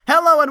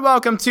and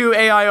welcome to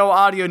AIO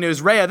Audio News.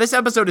 Rayah, this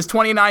episode is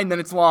 29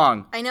 minutes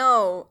long. I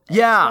know.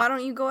 Yeah. Why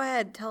don't you go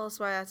ahead? Tell us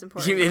why that's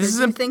important.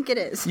 You think it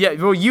is. Yeah,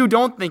 well, you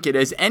don't think it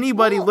is.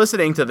 Anybody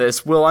listening to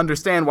this will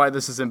understand why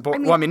this is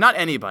important. I mean, not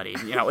anybody.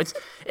 You know, it's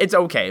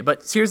okay.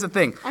 But here's the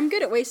thing. I'm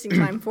good at wasting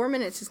time. 4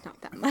 minutes is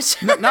not that much.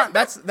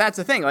 That's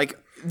the thing. Like,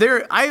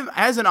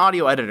 as an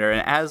audio editor,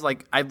 and as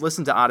I've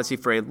listened to Odyssey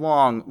for a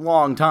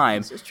long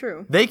time. This is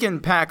true. They can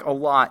pack a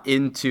lot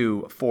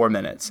into 4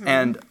 minutes,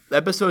 and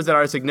episodes that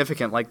are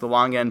significant, like The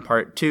Long End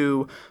Part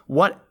 2.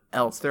 What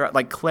else?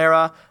 Like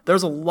Clara.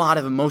 There's a lot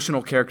of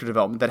emotional character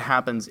development that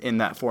happens in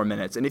that 4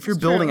 minutes, and if you're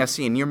building a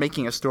scene, you're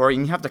making a story,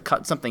 and you have to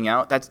cut something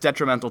out, that's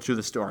detrimental to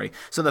the story.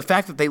 So the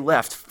fact that they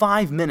left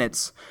 5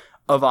 minutes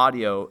of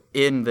audio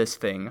in this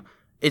thing.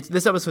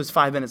 This episode is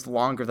 5 minutes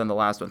longer than the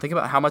last one. Think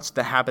about how much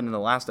that happened in the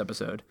last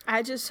episode.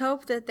 I just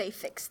hope that they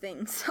fix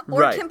things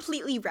or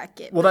completely wreck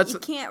it. Well, you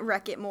can't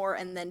wreck it more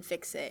and then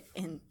fix it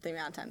in the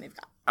amount of time they've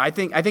got. I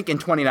think in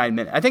 29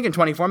 minutes. I think in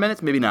 24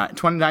 minutes, maybe not.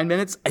 29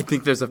 minutes, I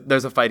think there's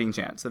a fighting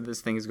chance that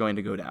this thing is going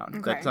to go down.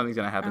 Okay. That something's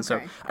going to happen. Okay.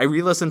 So I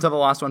re-listened to the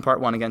last one,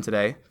 part 1 again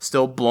today.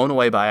 Still blown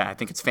away by it. I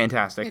think it's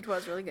fantastic. It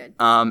was really good.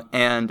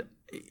 And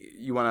do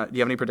you have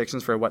any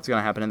predictions for what's going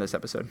to happen in this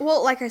episode?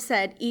 Well, like I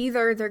said,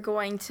 either they're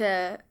going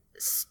to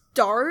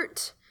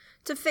start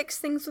to fix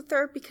things with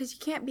her, because you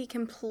can't be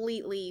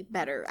completely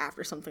better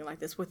after something like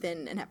this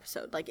within an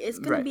episode. Like, it's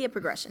going to be a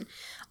progression.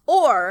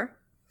 Or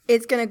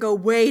it's going to go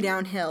way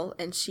downhill,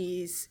 and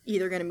she's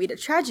either going to meet a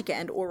tragic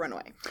end or run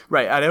away.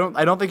 Right. I don't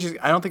think there's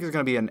going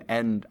to be an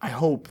end. I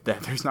hope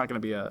that there's not going to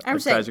be a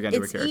tragic end to her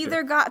character. It's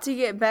either got to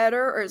get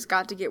better or it's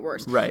got to get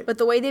worse. Right. But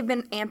the way they've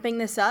been amping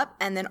this up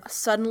and then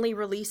suddenly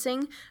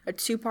releasing a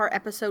 2-part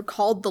episode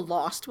called The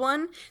Lost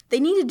One, they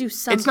need to do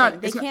something.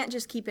 They can't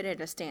just keep it at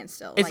a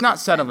standstill. It's not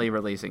suddenly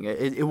releasing it.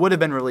 It would have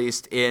been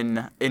released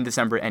in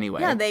December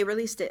anyway. Yeah, they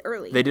released it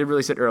early. They did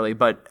release it early,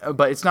 but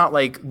it's not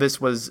like this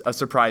was a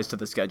surprise to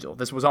the schedule.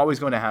 This was always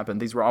going to happen.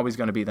 These were always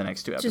going to be the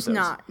next 2 episodes. Just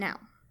not now.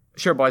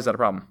 Sure, boy, is that a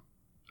problem?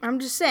 I'm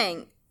just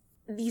saying,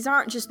 these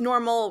aren't just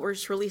normal, we're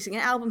just releasing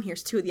an album,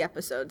 here's 2 of the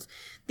episodes.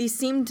 These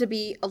seem to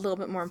be a little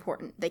bit more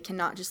important. They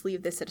cannot just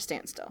leave this at a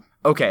standstill.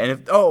 Okay,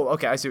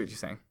 okay, I see what you're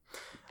saying.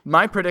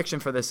 My prediction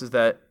for this is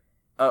that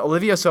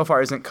Olivia so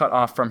far isn't cut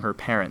off from her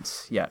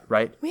parents yet,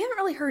 right? We haven't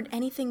really heard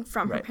anything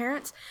from her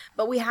parents,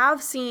 but we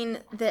have seen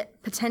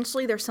that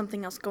potentially there's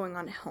something else going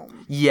on at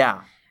home.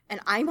 Yeah. And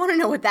I want to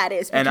know what that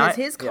is, because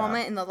his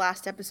comment in the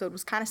last episode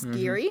was kind of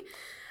scary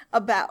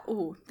about,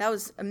 that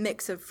was a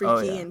mix of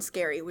freaky and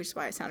scary, which is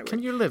why it sounded weird.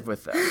 Can you live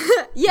with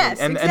that? Yes,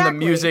 and exactly.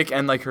 And the music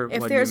and like her,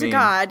 if there's a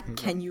God,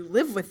 can you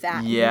live with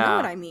that? Yeah. You know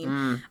what I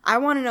mean? I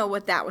want to know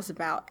what that was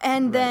about.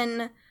 And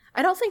then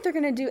I don't think they're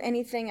going to do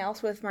anything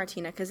else with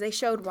Martina, because they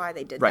showed why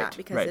they did that,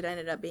 because it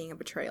ended up being a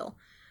betrayal.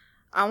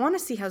 I want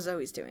to see how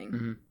Zoe's doing.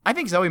 Mm-hmm. I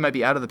think Zoe might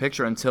be out of the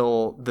picture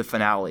until the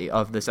finale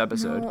of this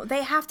episode. No,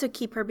 they have to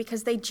keep her,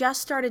 because they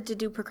just started to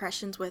do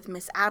progressions with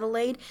Miss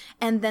Adelaide,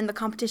 and then the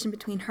competition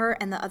between her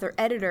and the other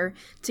editor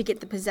to get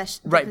the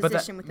position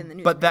within the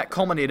news. But that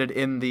culminated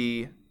in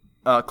the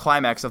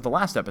climax of the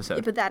last episode.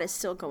 Yeah, but that is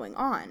still going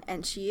on,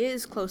 and she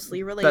is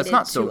closely related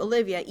to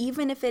Olivia,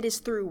 even if it is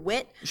through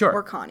Whit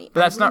or Connie.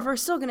 But we're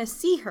still going to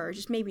see her,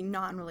 just maybe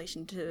not in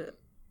relation to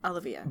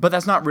Olivia. But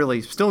that's not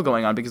really still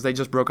going on, because they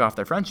just broke off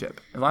their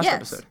friendship in the last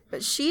episode.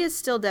 But she is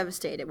still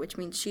devastated, which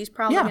means she's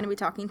probably going to be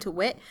talking to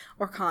Whit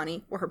or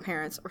Connie or her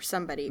parents or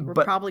somebody. We're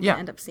probably going to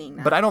end up seeing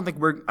that. But I don't think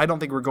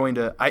we're going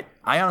to. I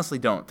honestly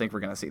don't think we're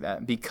going to see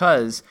that,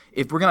 because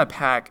if we're going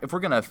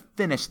to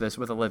finish this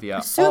with Olivia,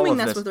 assuming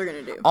that's what they're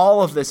going to do,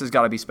 all of this has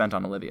got to be spent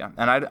on Olivia,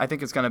 and I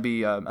think it's going to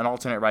be an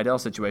alternate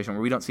Rydell situation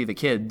where we don't see the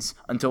kids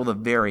until the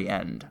very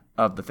end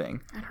of the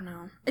thing. I don't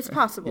know. It's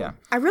possible. Yeah.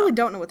 I really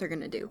don't know what they're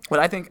going to do. What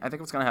I think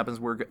what's going to happen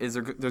is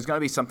there's going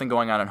to be something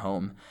going on at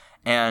home,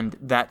 and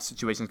that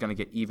situation is going to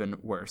get even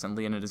worse, and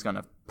Leonid is going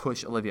to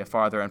push Olivia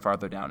farther and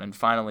farther down, and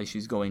finally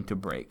she's going to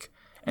break.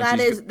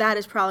 And that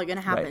is probably going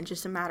to happen,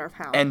 just a matter of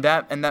how. And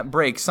that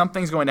break,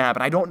 something's going to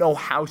happen. I don't know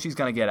how she's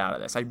going to get out of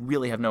this. I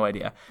really have no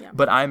idea. Yeah.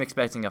 But I'm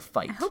expecting a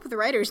fight. I hope the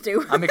writers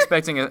do. I'm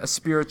expecting a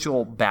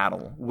spiritual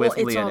battle with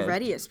Leonid. It's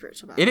already a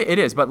spiritual battle. It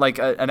is, but like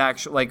an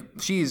actual, like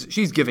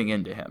she's giving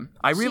in to him.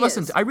 I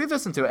re-listened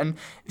to it, and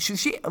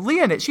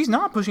Leonid, she's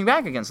not pushing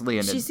back against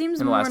Leonid. She seems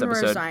in the more last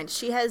episode. resigned.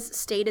 She has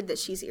stated that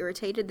she's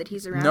irritated that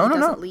he's around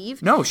and doesn't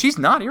leave. No, she's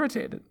not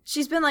irritated.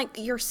 She's been like,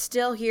 "You're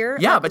still here."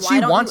 Yeah, like, but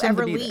she wants him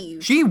to be leave?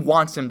 there. She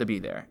wants him to be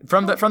there.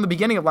 From the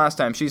beginning of last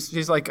time,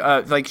 she's like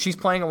she's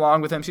playing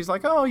along with him. She's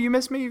like, "Oh, you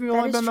miss me? You've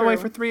only been away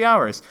for 3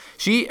 hours."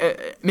 She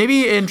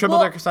maybe in Triple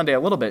Decker Sunday a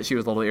little bit. She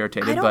was a little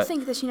irritated. I don't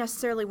think that she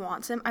necessarily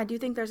wants him. I do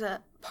think there's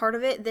a part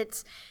of it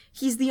that's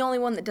he's the only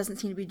one that doesn't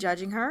seem to be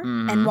judging her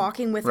and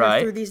walking with her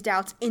through these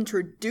doubts,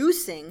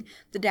 introducing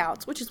the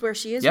doubts, which is where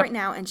she is right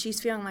now, and she's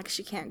feeling like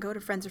she can't go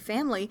to friends or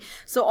family.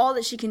 So all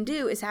that she can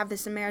do is have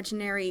this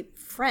imaginary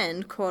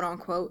friend, quote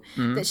unquote,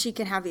 that she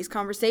can have these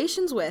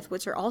conversations with,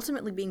 which are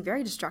ultimately being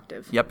very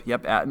destructive.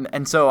 Yep.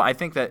 And so I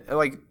think that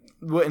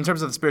in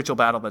terms of the spiritual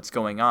battle that's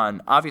going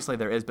on, obviously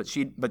there is, but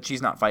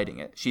she's not fighting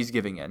it. She's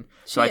giving in.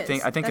 So that's true.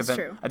 I think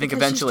Because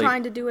eventually she's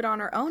trying to do it on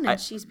her own, and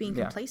she's being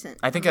complacent.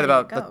 I think at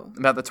about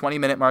the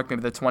 20-minute mark,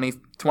 maybe the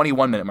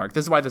 21-minute mark.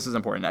 This is why this is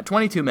important. At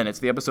 22 minutes,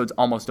 the episode's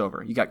almost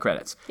over. You got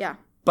credits. Yeah.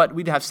 But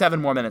we'd have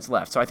 7 more minutes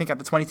left. So I think at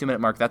the 22-minute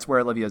mark, that's where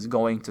Olivia is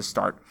going to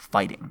start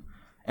fighting.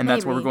 And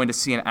that's where we're going to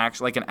see an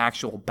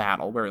actual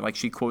battle where like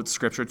she quotes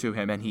scripture to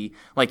him and he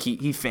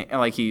jumps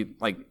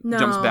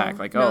back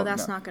like no,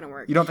 that's not going to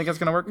work. You don't think it's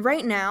going to work?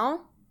 Right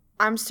now,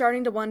 I'm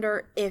starting to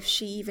wonder if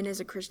she even is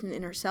a Christian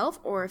in herself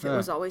or if it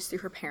was always through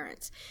her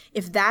parents.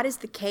 If that is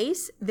the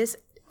case,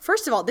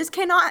 first of all, this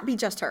cannot be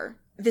just her.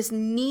 This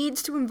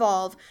needs to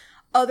involve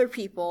other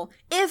people,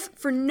 if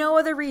for no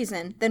other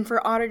reason than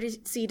for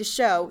Odyssey to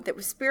show that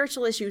with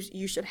spiritual issues,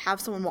 you should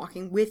have someone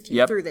walking with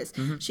you through this.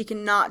 Mm-hmm. She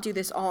cannot do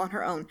this all on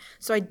her own.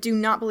 So I do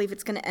not believe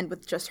it's going to end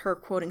with just her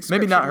quoting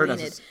scripture. Maybe not her,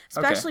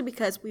 especially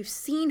because we've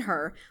seen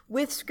her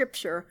with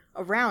scripture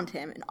around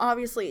him, and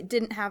obviously it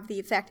didn't have the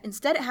effect.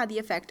 Instead, it had the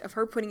effect of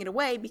her putting it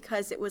away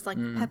because it was like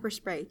pepper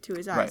spray to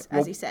his eyes,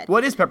 as he said.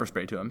 What is pepper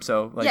spray to him?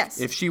 So,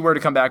 if she were to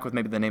come back with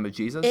maybe the name of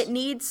Jesus, it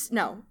needs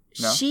no.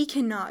 She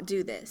cannot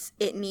do this.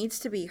 It needs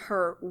to be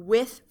her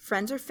with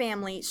friends or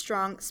family,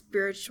 strong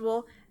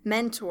spiritual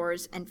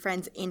mentors and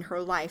friends in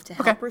her life to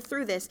help her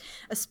through this,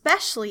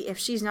 especially if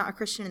she's not a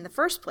Christian in the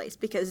first place,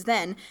 because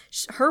then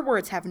her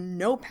words have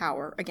no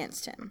power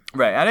against him.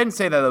 Right. I didn't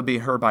say that it'll be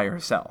her by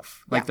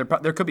herself. Like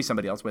there could be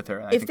somebody else with her.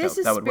 And I think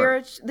that would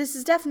work. This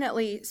is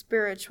definitely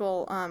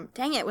spiritual.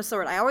 Dang it, what's the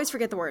word? I always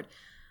forget the word.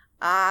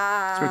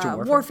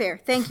 Spiritual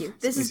warfare. Thank you.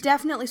 This is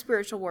definitely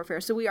spiritual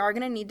warfare. So we are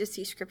going to need to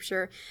see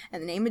scripture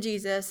and the name of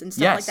Jesus and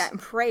stuff like that and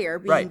prayer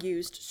being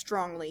used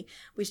strongly.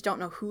 We just don't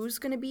know who's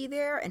going to be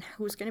there and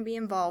who's going to be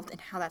involved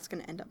and how that's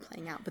going to end up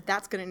playing out. But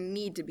that's going to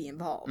need to be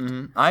involved.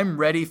 Mm-hmm. I'm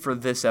ready for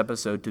this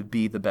episode to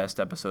be the best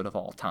episode of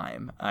all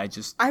time. I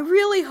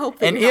really hope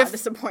that you're not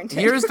disappointed.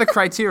 Here's the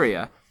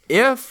criteria.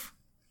 If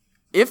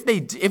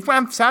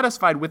I'm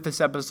satisfied with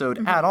this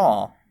episode at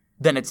all,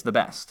 then it's the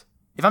best.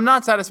 If I'm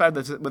not satisfied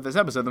with this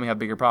episode, then we have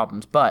bigger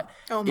problems. But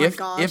if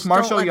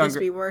Marshall don't let Younger, this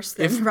be worse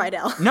than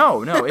Rydell.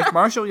 No. If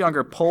Marshall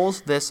Younger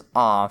pulls this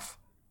off,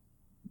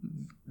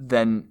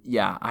 then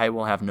I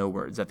will have no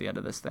words at the end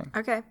of this thing.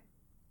 Okay,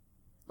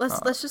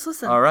 let's just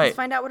listen. All right, let's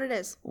find out what it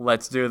is.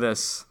 Let's do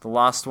this. The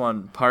Lost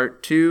One,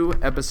 Part 2,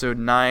 Episode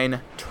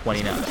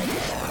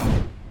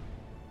 929.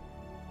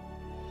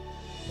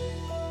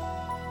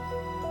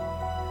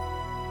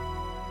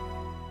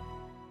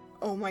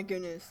 Oh my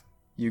goodness.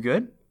 You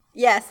good?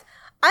 Yes.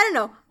 I don't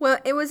know. Well,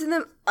 it was in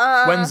the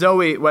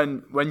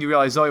when you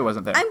realized Zoe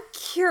wasn't there. I'm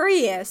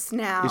curious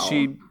now. Is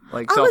she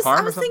self-harm?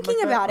 I was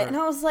thinking about it, and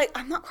I was like,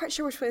 I'm not quite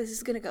sure which way this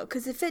is going to go.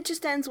 Because if it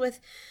just ends with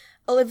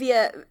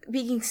Olivia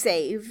being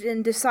saved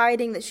and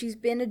deciding that she's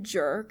been a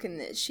jerk and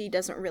that she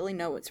doesn't really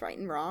know what's right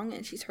and wrong,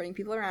 and she's hurting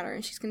people around her,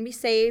 and she's going to be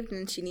saved,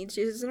 and she needs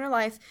Jesus in her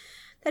life,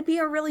 that'd be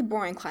a really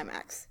boring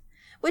climax.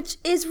 Which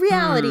is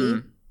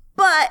reality,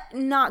 but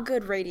not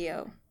good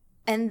radio.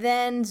 And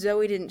then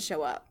Zoe didn't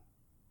show up.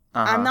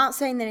 I'm not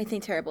saying that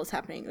anything terrible is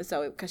happening with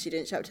Zoe because she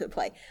didn't show up to the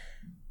play.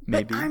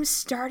 Maybe. But I'm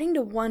starting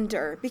to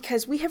wonder,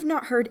 because we have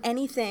not heard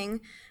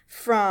anything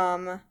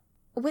from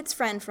Whit's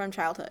friend from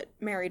childhood,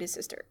 married his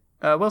sister.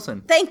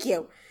 Wilson. Thank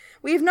you.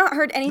 We have not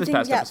heard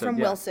anything yet from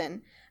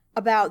Wilson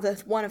about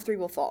the one of three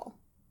will fall.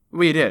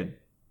 We did.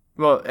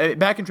 Well,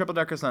 back in Triple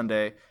Decker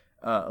Sunday,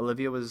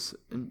 Olivia was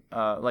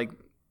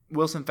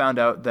Wilson found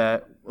out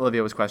that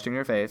Olivia was questioning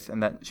her faith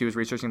and that she was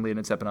researching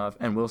Leonid Stepanov,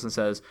 and Wilson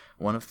says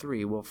one of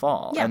three will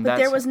fall. Yeah, but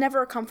there was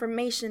never a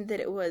confirmation that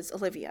it was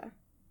Olivia.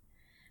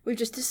 We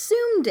just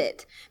assumed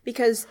it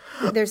because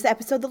there's the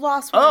episode The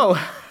Lost One.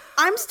 Oh!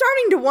 I'm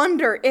starting to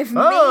wonder if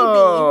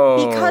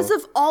maybe because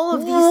of all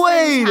of these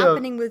things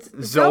happening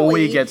with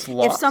Zoe gets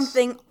lost. If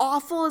something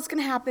awful is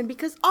going to happen,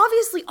 because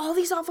obviously all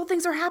these awful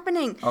things are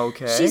happening.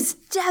 Okay. She's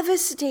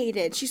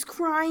devastated. She's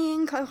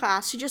crying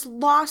class. She just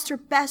lost her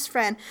best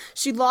friend.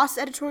 She lost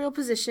editorial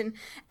position.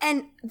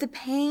 And the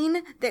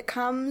pain that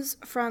comes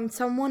from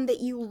someone that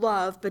you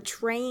love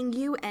betraying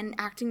you and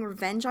acting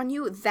revenge on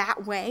you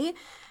that way,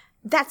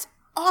 that's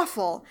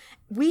awful.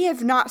 We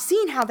have not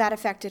seen how that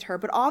affected her,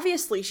 but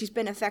obviously she's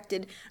been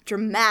affected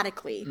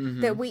dramatically.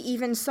 Mm-hmm. That we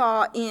even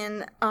saw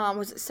in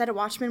was it Set of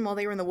Watchmen while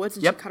they were in the woods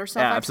and she cut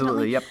herself accidentally?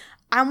 Absolutely. Yep.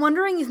 I'm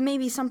wondering if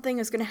maybe something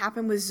is going to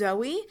happen with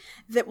Zoe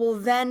that will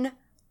then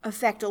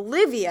affect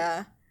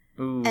Olivia.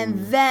 Ooh.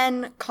 And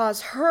then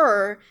cause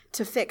her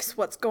to fix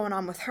what's going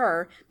on with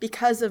her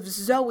because of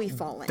Zoe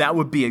falling. That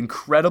would be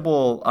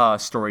incredible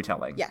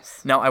storytelling.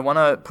 Yes. Now I want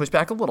to push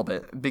back a little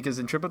bit because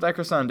in Triple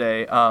Decker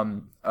Sunday,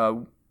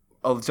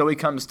 Zoe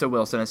comes to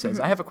Wilson and says,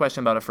 I have a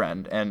question about a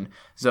friend. And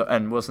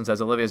Wilson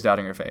says, Olivia's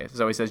doubting her faith.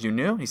 Zoe says, you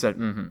knew? He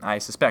said, I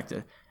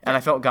suspected. And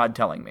I felt God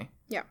telling me.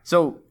 Yeah.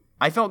 So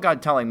I felt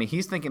God telling me.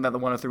 He's thinking that the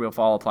one of three will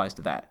fall applies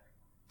to that.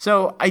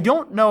 So I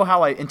don't know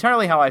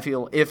entirely how I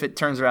feel if it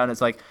turns around.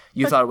 It's like,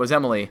 you thought it was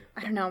Emily.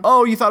 I don't know.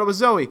 Oh, you thought it was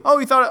Zoe. Oh,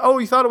 you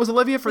thought it was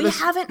Olivia for this.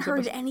 We haven't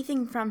heard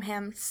anything from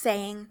him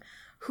saying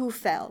who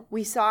fell.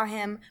 We saw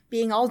him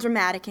being all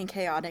dramatic and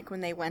chaotic when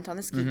they went on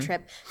the ski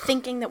trip,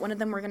 thinking that one of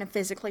them were going to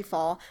physically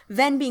fall,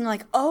 then being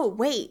like, oh,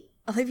 wait,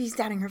 Olivia's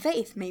doubting her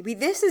faith. Maybe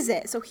this is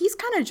it. So he's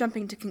kind of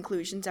jumping to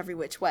conclusions every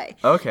which way.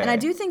 Okay. And I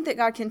do think that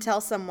God can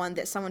tell someone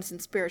that someone's in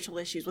spiritual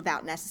issues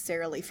without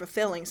necessarily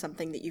fulfilling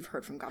something that you've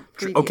heard from God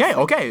previously.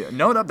 Okay.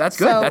 No, that's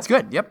good. That's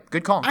good. Yep,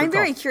 good call. I'm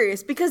very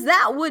curious because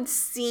that would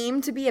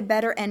seem to be a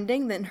better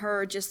ending than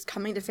her just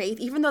coming to faith,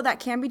 even though that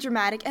can be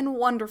dramatic and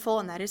wonderful,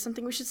 and that is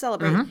something we should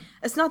celebrate.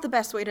 It's not the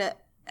best way to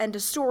end a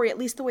story, at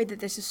least the way that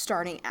this is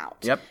starting out.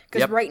 Yep.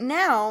 Because right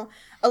now,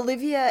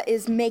 Olivia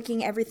is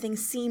making everything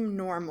seem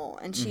normal,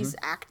 and she's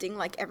acting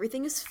like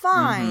everything is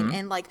fine,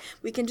 and like,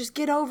 we can just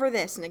get over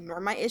this and ignore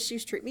my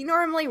issues, treat me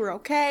normally, we're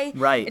okay.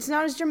 Right. It's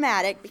not as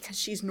dramatic because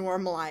she's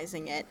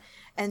normalizing it.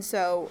 And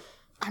so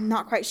I'm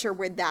not quite sure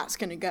where that's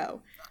going to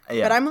go.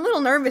 Yeah. But I'm a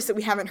little nervous that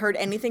we haven't heard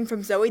anything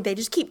from Zoe. They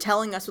just keep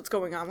telling us what's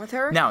going on with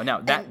her. No,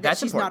 that's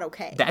she's important. Not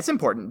okay. That's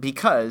important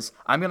because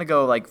I'm gonna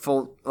go like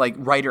full like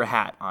writer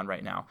hat on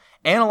right now,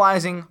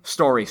 analyzing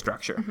story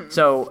structure.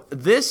 So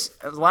this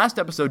last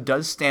episode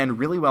does stand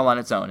really well on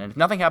its own, and if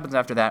nothing happens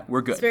after that,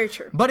 we're good. It's very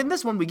true. But in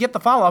this one, we get the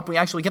follow up. We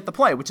actually get the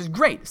play, which is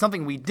great.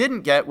 Something we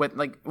didn't get with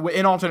like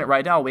in alternate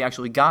Rydell. We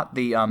actually got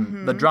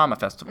the drama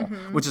festival,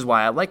 which is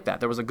why I like that.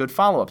 There was a good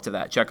follow up to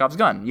that. Chekhov's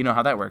gun. You know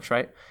how that works,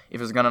 right? If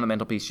there's a gun on the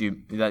mantelpiece,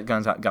 that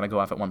gun's got to go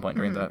off at one point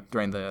during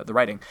the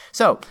writing.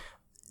 So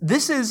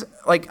this is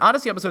like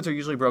Odyssey episodes are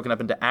usually broken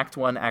up into Act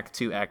 1, Act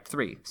 2, Act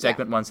 3.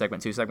 Segment 1,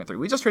 Segment 2, Segment 3.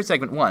 We just heard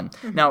Segment 1.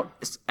 Now,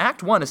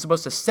 Act 1 is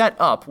supposed to set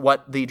up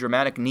what the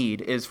dramatic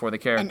need is for the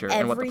character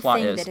and what the plot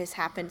is. Everything that has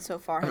happened so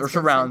far has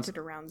been centered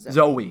around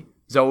Zoe.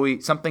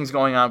 Something's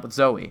going on with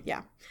Zoe.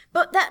 Yeah.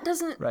 But that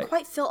doesn't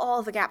quite fill all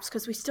of the gaps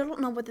because we still don't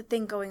know what the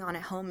thing going on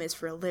at home is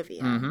for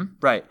Olivia.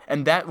 Right.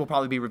 And that will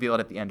probably be revealed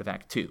at the end of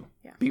Act 2,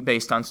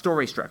 based on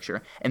story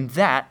structure. And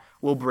that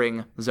will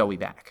bring Zoe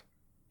back,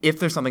 if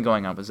there's something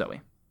going on with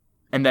Zoe.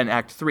 And then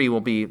Act 3 will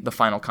be the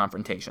final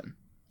confrontation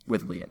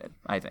with Leonid,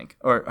 I think.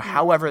 Or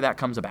however that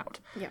comes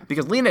about. Yeah.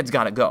 Because Leonid's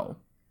got to go.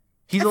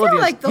 He's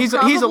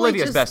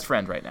Olivia's best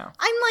friend right now.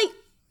 I'm like,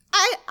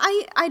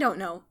 I don't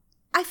know.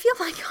 I feel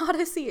like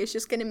Odyssey is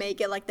just going to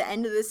make it like the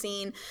end of the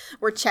scene.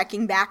 We're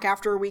checking back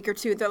after a week or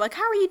two. They're like,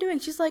 how are you doing?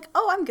 She's like,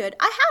 oh, I'm good.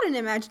 I had an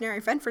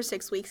imaginary friend for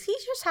 6 weeks. He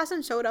just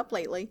hasn't showed up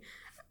lately.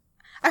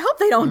 I hope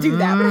they don't do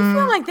that, but I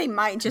feel like they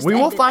might just We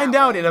will find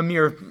out in a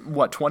mere,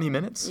 20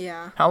 minutes?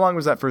 Yeah. How long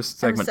was that first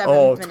segment?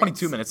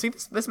 22 minutes. See,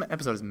 this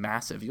episode is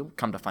massive. You'll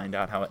come to find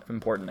out how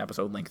important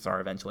episode lengths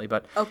are eventually.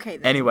 But okay,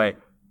 then. Anyway,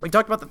 we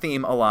talked about the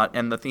theme a lot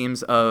and the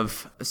themes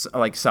of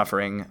like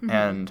suffering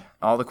and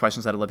all the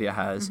questions that Olivia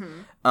has.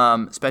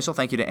 Special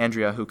thank you to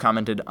Andrea who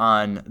commented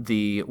on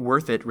the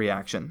Worth It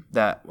reaction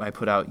that I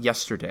put out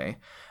yesterday.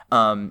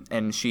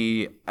 And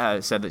she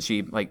said that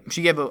she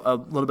gave a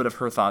little bit of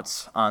her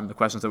thoughts on the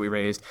questions that we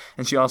raised,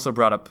 and she also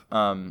brought up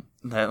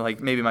that like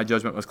maybe my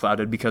judgment was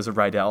clouded because of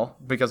Rydell,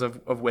 because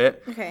of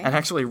wit, and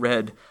actually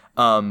read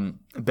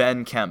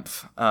Ben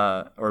Kempf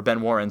or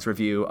Ben Warren's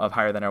review of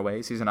Higher Than Our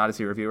Ways. He's an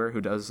Odyssey reviewer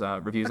who does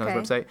reviews on his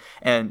website,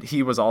 and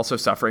he was also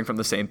suffering from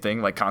the same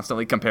thing, like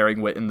constantly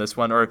comparing wit in this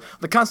one, or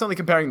like constantly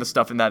comparing the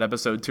stuff in that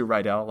episode to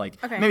Rydell. Like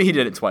maybe he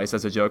did it twice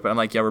as a joke, but I'm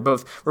like, yeah, we're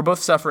both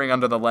suffering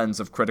under the lens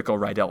of critical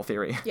Rydell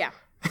theory. Yeah.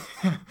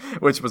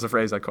 Which was a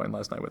phrase I coined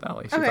last night with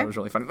Allie. She thought it was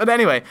really funny. But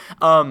anyway,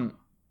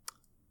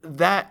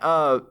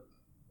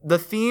 the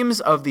themes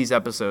of these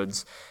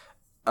episodes,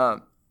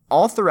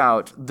 all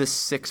throughout this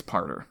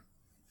 6-parter,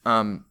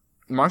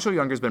 Marshall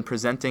Younger's been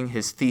presenting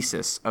his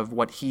thesis of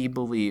what he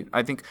believes.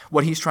 I think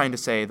what he's trying to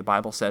say the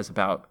Bible says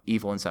about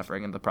evil and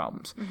suffering and the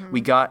problems.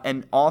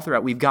 And all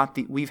throughout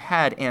we've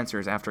had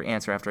answers after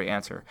answer after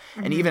answer.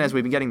 And even as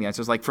we've been getting the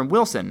answers, like from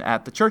Wilson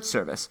at the church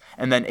service,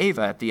 and then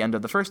Ava at the end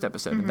of the first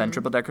episode, and then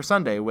Triple Decker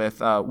Sunday with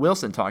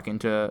Wilson talking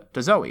to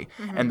Zoe,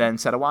 and then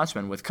Set a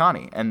Watchman with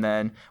Connie, and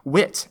then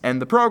Wit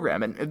and the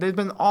program. And there's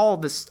been all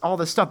this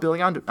stuff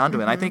building onto it.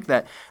 And I think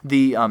that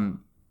the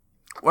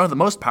one of the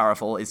most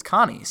powerful is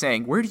Connie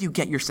saying, where do you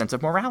get your sense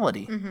of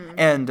morality?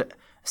 And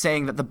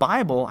saying that the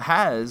Bible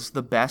has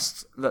the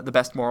best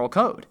moral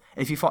code.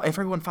 If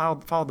everyone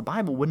followed the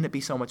Bible, wouldn't it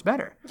be so much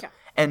better? Yeah.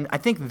 And I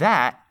think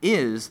that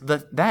is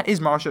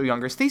Marshall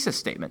Younger's thesis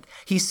statement.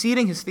 He's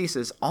seeding his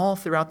thesis all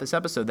throughout this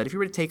episode, that if you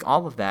were to take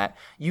all of that,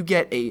 you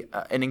get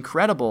an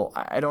incredible,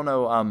 I don't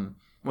know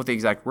what the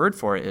exact word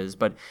for it is,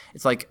 but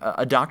it's like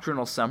a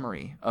doctrinal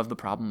summary of the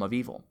problem of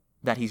evil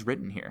that he's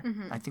written here.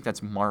 I think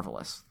that's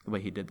marvelous, the way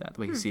he did that,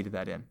 the way he seeded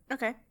that in.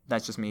 Okay.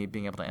 That's just me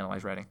being able to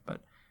analyze writing.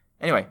 But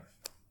anyway,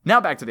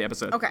 now back to the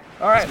episode. Okay.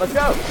 All right, let's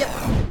go. Yep.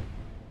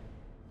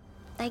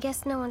 I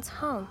guess no one's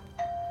home.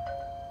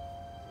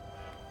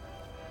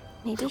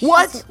 Maybe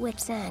What? she's at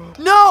wit's end.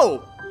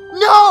 No!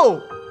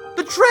 No!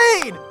 The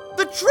train!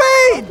 The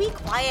train! Be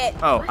quiet.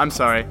 Oh, I'm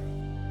sorry.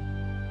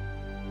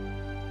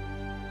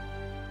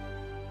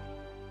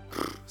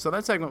 So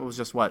that segment was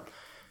just what?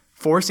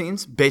 4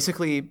 scenes?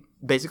 Basically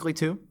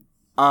 2.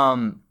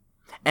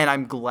 And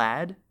I'm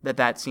glad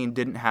that scene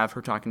didn't have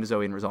her talking to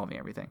Zoe and resolving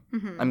everything.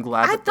 I'm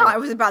glad. I thought I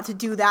was about to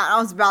do that.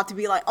 I was about to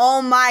be like,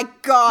 oh my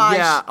gosh.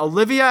 Yeah,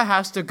 Olivia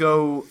has to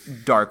go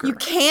darker. You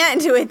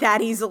can't do it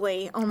that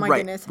easily. Oh my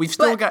goodness. We've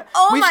still got.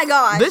 Oh my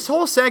gosh. This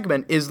whole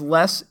segment is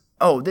less.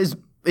 Oh, this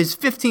is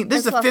 15.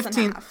 This is a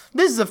 15.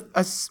 This is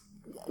a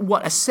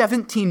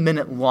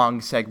 17-minute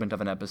long segment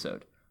of an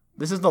episode.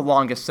 This is the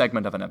longest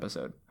segment of an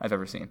episode I've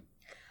ever seen.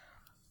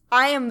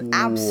 I am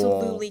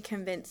absolutely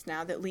convinced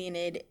now that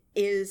Leonid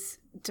is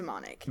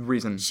demonic.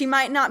 Reason. She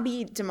might not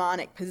be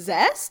demonic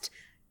possessed.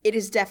 It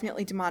is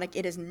definitely demonic.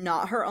 It is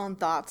not her own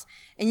thoughts.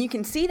 And you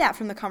can see that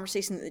from the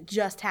conversation that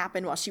just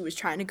happened while she was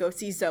trying to go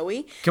see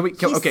Zoe. Can we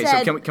jump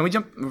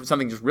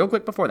something just real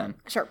quick before then?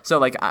 Sure. So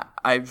like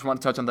I just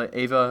want to touch on the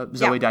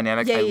Ava-Zoe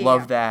dynamic. I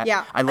love that.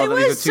 Yeah. I love that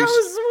these are two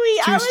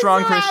sweet. Two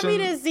strong Christians.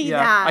 Christians. Happy to see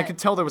that. I could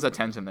tell there was a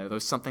tension there. There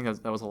was something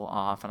that was a little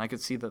off, and I could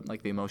see the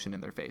emotion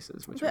in their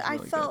faces, which was really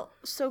good. I felt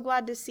so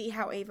glad to see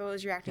how Ava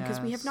was reacting because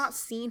we have not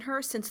seen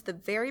her since the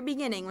very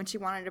beginning when she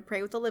wanted to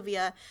pray with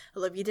Olivia.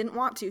 Olivia didn't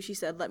want to. She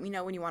said, "Let me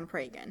know when you want to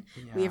pray again."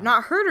 Yeah. We have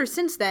not heard her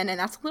since then, and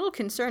that's a little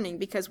concerning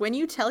because when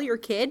you tell your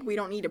kid, "We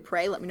don't need to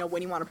pray. Let me know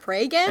when you want to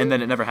pray again," and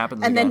then it never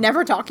happens, and then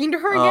never talking to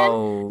her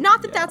again.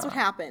 Not that that's what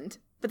happened,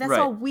 but that's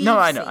all we've seen.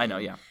 I know,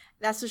 yeah.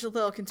 That's just a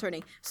little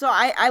concerning. So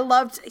I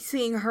loved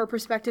seeing her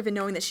perspective and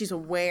knowing that she's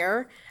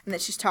aware and that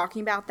she's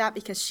talking about that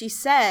because she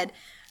said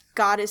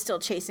God is still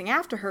chasing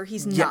after her.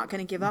 He's not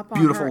going to give up on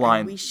her. Beautiful line.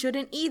 And we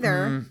shouldn't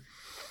either.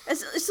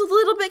 It's a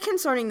little bit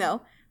concerning,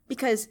 though,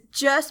 because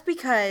just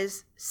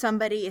because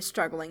somebody is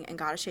struggling and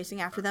God is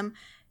chasing after them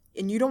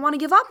and you don't want to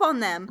give up on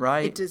them,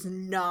 it does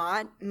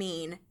not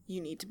mean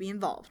you need to be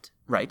involved.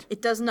 Right.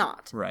 It does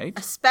not. Right.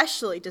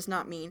 Especially does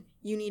not mean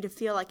you need to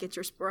feel like it's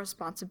your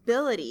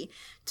responsibility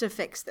to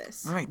fix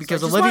this. Right. Because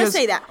so I just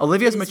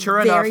Olivia is mature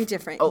enough. Very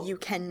different. You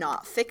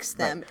cannot fix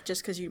them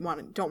just because you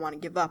don't want to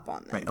give up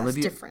on them. Right. That's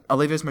different.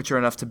 Olivia's mature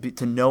enough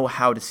to know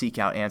how to seek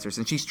out answers,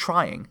 and she's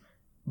trying,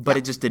 but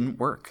it just didn't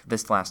work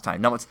this last time.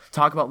 Now let's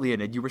talk about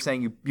Leonid. You were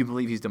saying you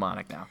believe he's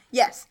demonic now.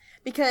 Yes.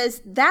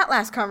 Because that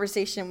last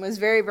conversation was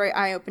very, very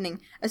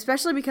eye-opening,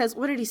 especially because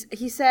what did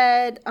he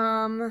said?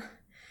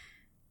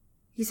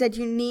 He said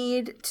you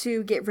need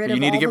to get rid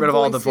of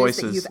all the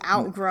voices that you've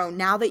outgrown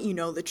now that you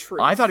know the truth.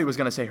 I thought he was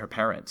going to say her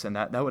parents, and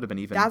that would have been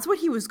even. That's what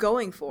he was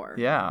going for.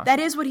 Yeah. That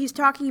is what he's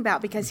talking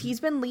about because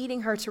he's been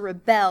leading her to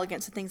rebel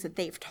against the things that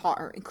they've taught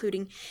her,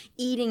 including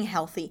eating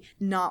healthy,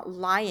 not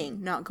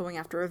lying, not going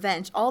after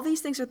revenge. All these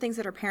things are things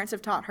that her parents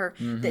have taught her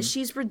that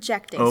she's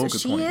rejecting. So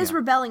she is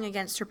rebelling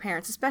against her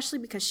parents, especially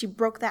because she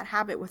broke that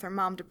habit with her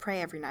mom to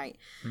pray every night.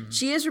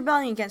 She is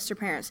rebelling against her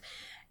parents.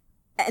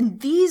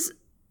 And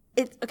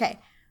okay.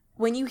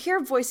 When you hear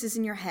voices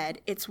in your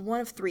head, it's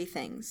one of three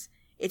things.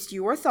 It's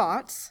your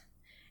thoughts,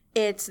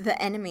 it's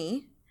the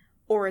enemy,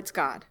 or it's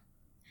God.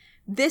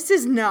 This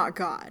is not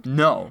God.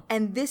 No.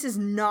 And this is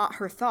not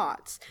her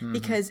thoughts.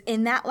 Because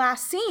in that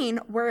last scene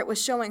where it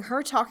was showing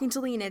her talking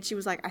to Leonid, she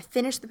was like, I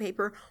finished the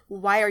paper.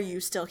 Why are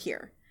you still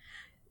here?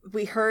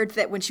 We heard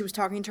that when she was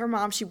talking to her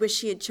mom, she wished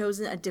she had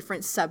chosen a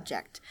different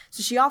subject.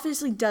 So she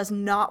obviously does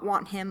not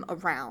want him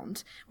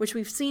around, which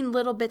we've seen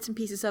little bits and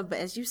pieces of. But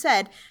as you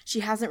said, she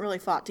hasn't really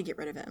fought to get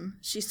rid of him.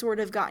 She's sort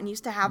of gotten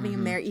used to having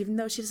him there, even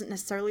though she doesn't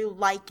necessarily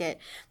like it.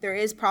 There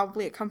is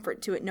probably a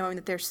comfort to it, knowing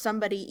that there's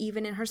somebody,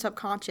 even in her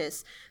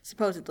subconscious,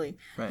 supposedly,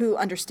 who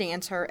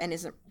understands her and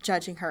isn't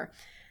judging her.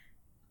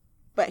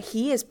 But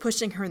he is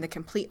pushing her in the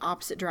complete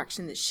opposite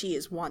direction that she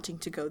is wanting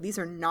to go. These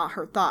are not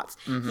her thoughts.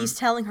 He's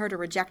telling her to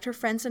reject her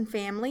friends and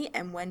family.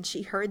 And when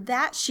she heard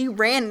that, she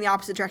ran in the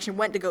opposite direction,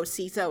 went to go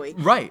see Zoe.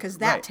 Right. Because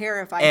that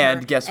terrified her.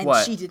 And guess what?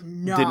 And she did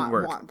not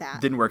want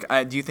that. Didn't work.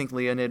 Do you think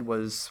Leonid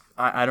was,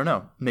 I don't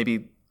know,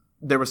 maybe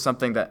there was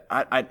something that,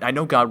 I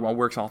know God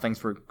works all things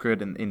for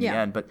good in the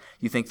end, but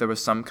you think there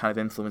was some kind of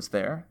influence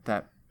there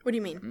that. What do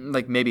you mean?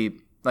 Like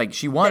maybe, like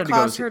she wanted to go.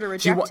 Caused her to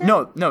reject him?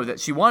 No,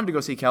 that she wanted to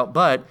go seek help,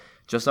 but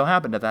just so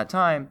happened at that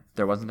time,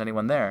 there wasn't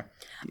anyone there.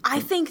 I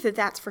think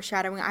that's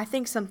foreshadowing. I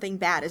think something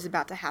bad is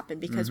about to happen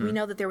because we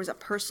know that there was a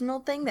personal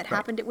thing that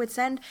happened at Wit's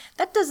End.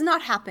 That does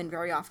not happen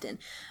very often.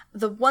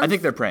 I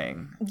think they're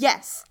praying.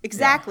 Yes,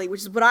 exactly,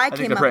 which is what I came up with. I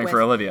think they're praying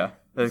for Olivia.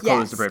 They're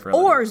close to pray for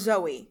Olivia. Or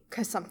Zoe,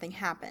 because something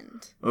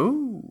happened.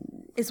 Ooh.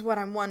 Is what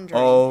I'm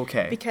wondering.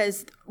 Okay.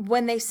 Because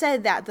when they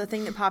said that, the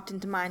thing that popped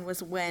into mind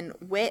was when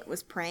Wit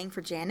was praying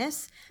for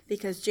Janice,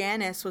 because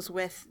Janice was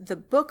with the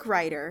book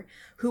writer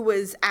who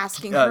was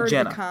asking her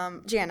to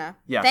become Jana.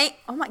 Yeah. Did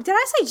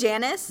I say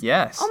Janice?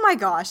 Yes. Oh my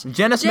gosh.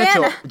 Janice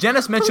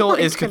Mitchell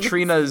is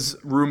Katrina's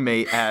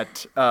roommate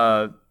at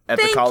the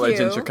college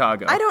in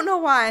Chicago. I don't know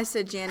why I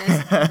said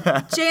Janice.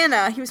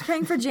 Jana. He was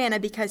praying for Jana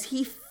because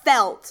he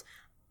felt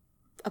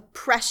a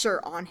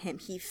pressure on him.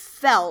 He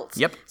felt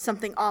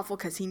something awful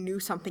because he knew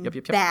something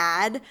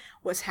bad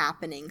was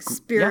happening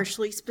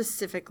spiritually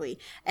specifically.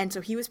 And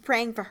so he was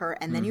praying for her,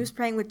 and then he was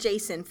praying with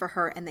Jason for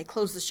her, and they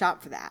closed the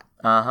shop for that.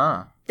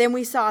 Then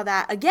we saw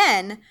that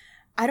again.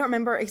 I don't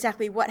remember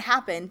exactly what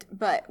happened,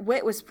 but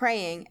Whit was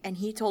praying, and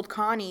he told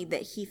Connie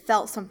that he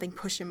felt something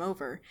push him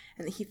over,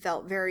 and that he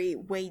felt very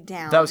weighed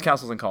down. That was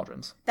Castles and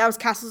Cauldrons. That was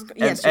Castles.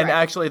 Yes, and right.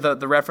 actually,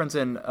 the reference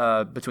in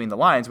Between the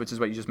Lines, which is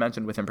what you just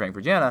mentioned with him praying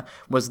for Jana,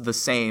 was the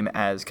same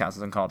as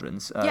Castles and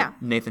Cauldrons.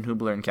 Nathan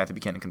Hubler and Kathy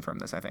Buchanan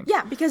confirmed this, I think.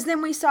 Yeah, because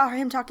then we saw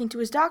him talking to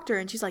his doctor,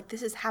 and she's like, "This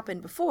has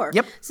happened before."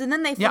 Yep. So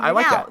then they figured I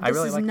like out that. I this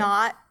really is like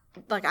not.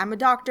 Like, I'm a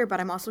doctor,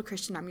 but I'm also a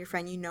Christian. I'm your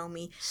friend. You know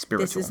me.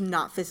 Spiritual. This is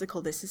not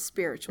physical. This is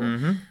spiritual.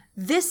 Mm-hmm.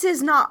 This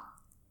is not...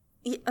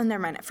 Oh,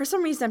 never mind. For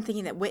some reason, I'm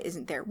thinking that Whit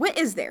isn't there. Whit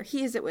is there.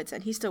 He is at Whit's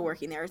End. He's still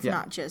working there. It's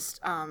not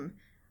just... Dang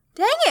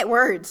it,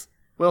 words.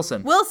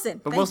 Wilson.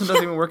 But Wilson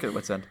doesn't even work at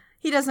Whit's End.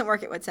 He doesn't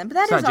work at Whit's End, but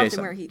that is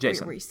often where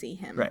you see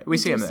him. Right. We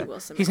see him there.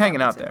 He's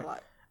hanging out there.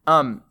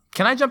 Can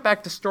I jump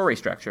back to story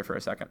structure for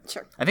a second?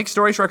 Sure. I think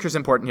story structure is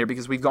important here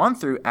because we've gone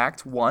through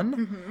Act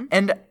 1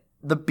 and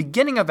the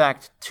beginning of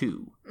Act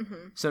 2.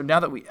 So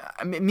now that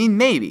I mean,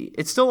 maybe.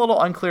 It's still a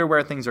little unclear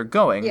where things are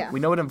going. Yeah. We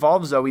know it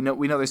involves Zoe. We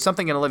know there's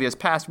something in Olivia's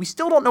past. We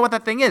still don't know what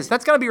that thing is.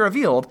 That's going to be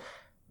revealed.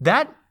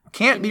 That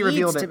can't be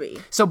revealed. Needs to be.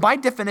 So by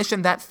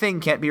definition, that thing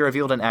can't be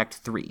revealed in Act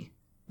 3.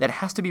 That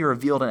has to be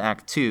revealed in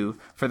Act 2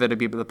 for there to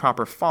be the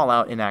proper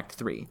fallout in Act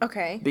 3.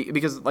 Okay.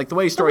 Because like the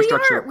way story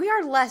structure, we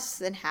are less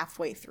than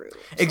halfway through. So,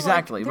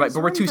 exactly, right?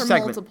 But we're two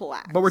segments.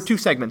 But we're 2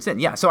 segments in.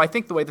 Yeah. So I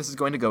think the way this is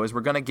going to go is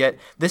we're going to get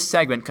this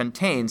segment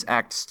contains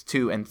Acts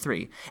 2 and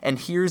 3, and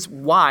here's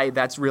why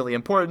that's really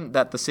important.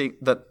 That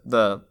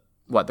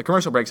the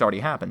commercial breaks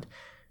already happened,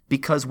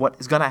 because what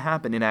is going to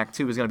happen in Act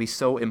 2 is going to be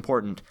so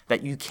important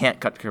that you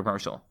can't cut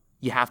commercial.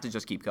 You have to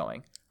just keep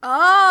going.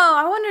 Oh,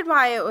 I wondered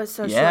why it was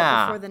so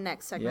short before the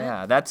next segment.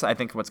 Yeah, that's, I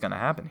think, what's going to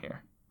happen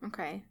here.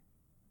 Okay.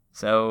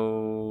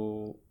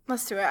 So...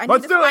 Let's do it.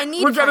 Let's do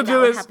it. We're going to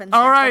do this.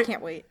 All right. I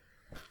can't wait.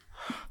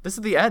 This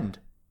is the end.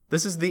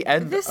 This is the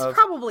end. This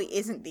probably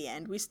isn't the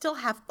end. We still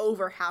have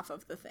over half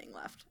of the thing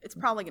left. It's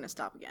probably going to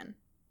stop again.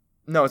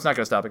 No, it's not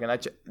going to stop again.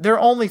 There are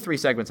only 3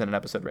 segments in an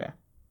episode, Rayah.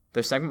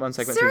 There's segment 1,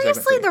 segment 2, segment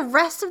 3. Seriously? The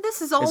rest of this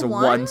is all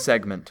one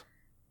segment.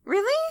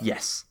 Really?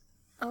 Yes.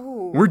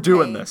 Oh, we're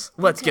doing this.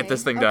 Let's get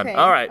this thing done.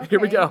 All right, here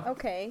we go.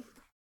 Okay.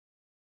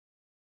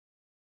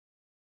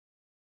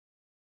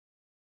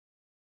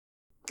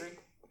 3,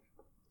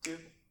 2,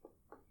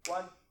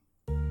 1,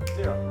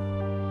 0.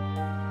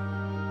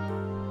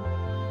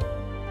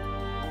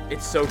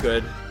 It's so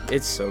good.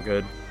 It's so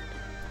good.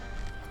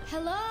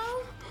 Hello?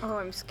 Oh,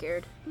 I'm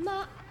scared.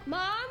 Mom?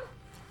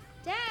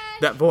 Dad?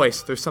 That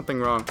voice. There's something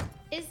wrong.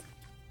 Is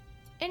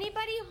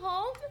anybody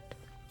home?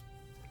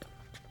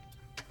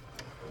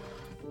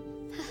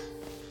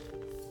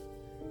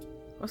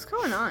 What's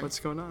going on? What's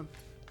going on?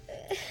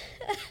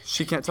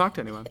 She can't talk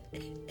to anyone.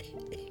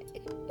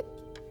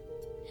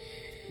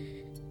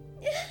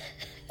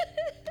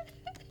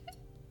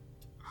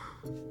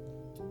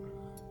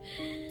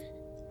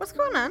 What's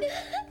going on?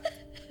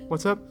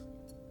 What's up?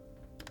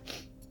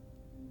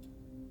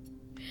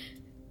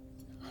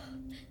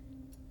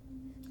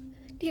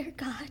 Dear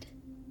God.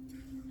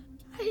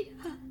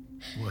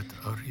 What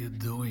are you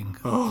doing,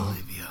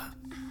 Olivia?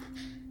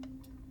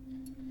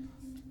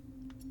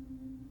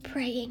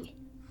 Praying.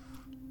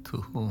 To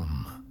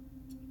whom?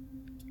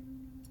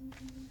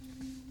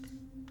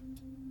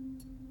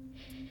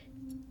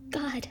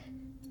 God.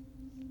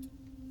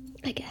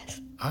 I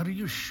guess. Are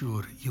you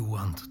sure you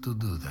want to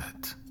do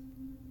that?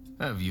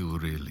 Have you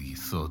really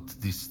thought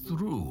this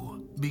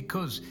through?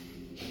 Because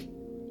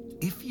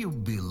if you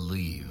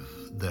believe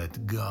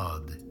that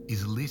God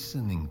is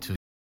listening to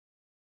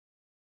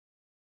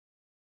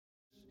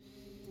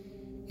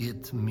you,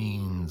 it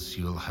means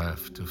you'll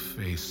have to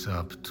face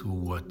up to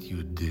what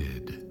you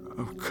did.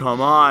 Oh,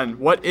 come on.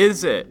 What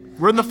is it?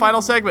 We're in the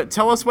final segment.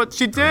 Tell us what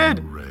she did.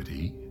 Are you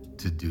ready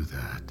to do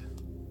that?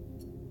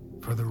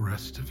 For the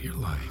rest of your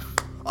life.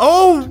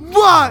 Oh,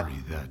 what? Carry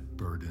that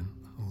burden,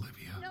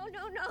 Olivia. No.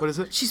 What is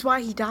it? She's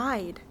why he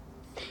died.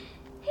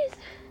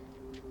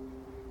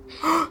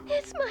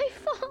 It's my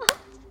fault.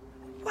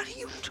 What are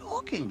you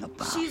talking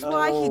about? She's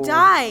why he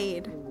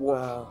died.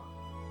 Wow.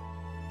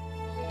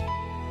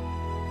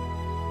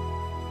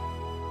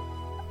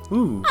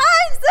 Ooh.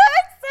 I'm so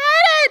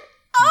excited!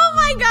 Oh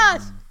my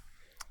gosh!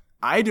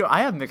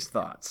 I have mixed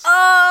thoughts.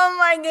 Oh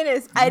my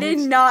goodness. I did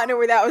not know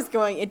where that was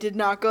going. It did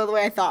not go the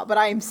way I thought, but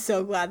I am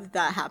so glad that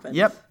that happened.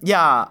 Yep.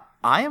 Yeah.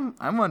 I'm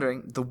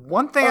wondering. The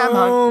one thing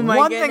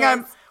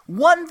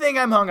one thing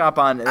I'm hung up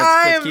on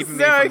that's keeping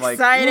me from like,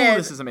 ooh,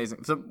 this is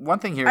amazing. So one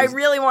thing here I is,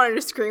 really wanted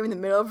to scream in the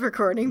middle of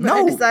recording, but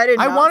I decided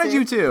not to. I wanted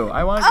you to. Oh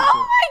my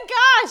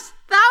gosh!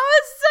 That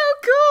was so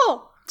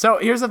cool! So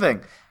here's the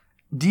thing.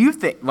 Do you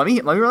think? Let me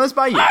run this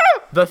by you.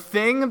 The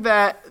thing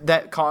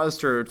that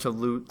caused her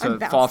to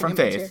fall from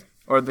faith,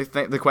 or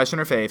the question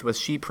of faith, was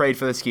she prayed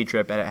for the ski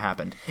trip and it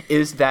happened.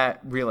 Is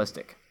that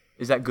realistic?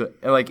 Is that good?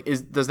 Like,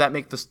 does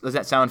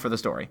that sound for the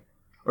story?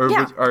 Or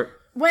Yeah.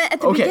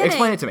 At the beginning,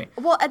 explain it to me.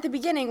 Well, at the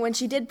beginning, when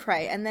she did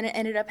pray, and then it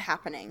ended up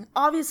happening,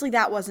 obviously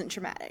that wasn't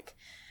traumatic.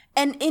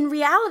 And in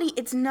reality,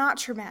 it's not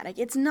traumatic.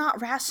 It's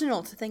not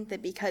rational to think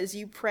that because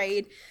you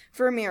prayed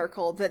for a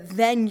miracle, that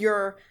then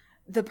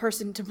the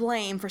person to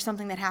blame for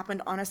something that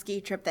happened on a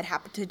ski trip that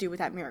happened to do with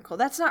that miracle.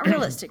 That's not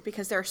realistic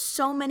because there are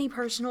so many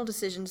personal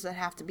decisions that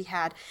have to be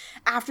had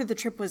after the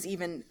trip was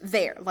even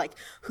there. Like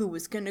who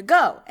was going to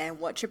go and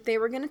what trip they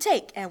were going to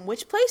take and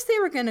which place they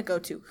were going to go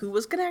to, who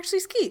was going to actually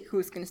ski, who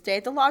was going to stay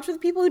at the lodge with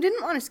the people who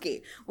didn't want to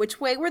ski,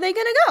 which way were they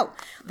going to go.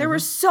 There were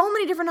so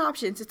many different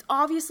options. It's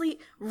obviously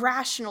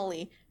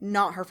rationally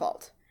not her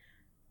fault.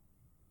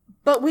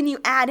 But when you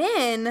add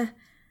in...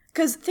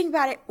 Because think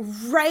about it,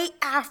 right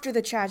after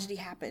the tragedy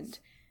happened,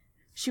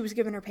 she was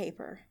given her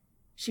paper.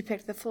 She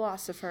picked the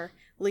philosopher,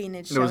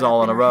 lineage. It was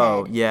all in a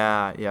row. Head.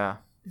 Yeah.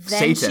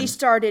 Then Satan. She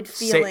started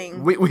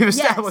feeling... We've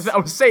established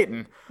that was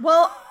Satan.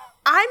 Well,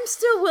 I'm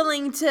still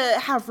willing to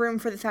have room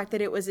for the fact that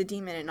it was a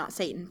demon and not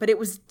Satan. But it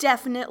was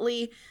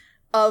definitely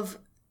of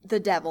the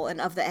devil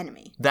and of the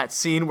enemy. That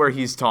scene where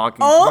he's talking.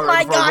 Oh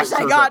my gosh,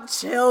 I got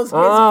chills. His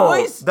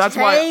voice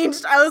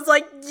changed. I was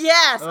like,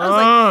 yes. I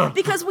was like,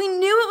 because we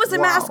knew it was a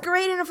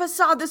masquerade and a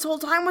facade this whole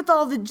time with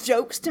all the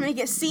jokes to make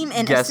it seem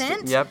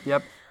innocent.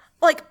 Yep.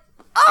 Like,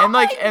 going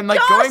back, I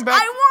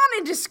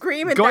wanted to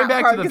scream at that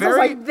part because I was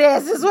like,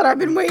 this is what I've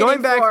been waiting for.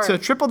 Going back to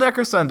Triple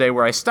Decker Sunday,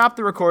 where I stopped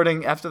the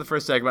recording after the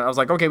first segment, I was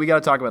like, okay, we got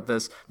to talk about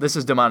this. This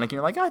is demonic. And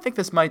you're like, I think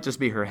this might just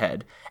be her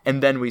head.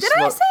 And then we... Did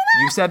I say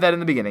that? You said that in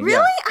the beginning. Really?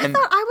 Yeah. I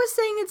thought I was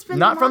saying it's been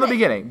not demonic. From the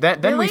beginning.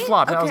 Then we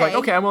flopped. And I was like,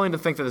 okay, I'm willing to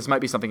think that this might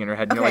be something in her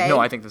head. And you're like, no,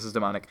 I think this is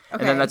demonic.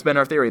 Okay. And then that's been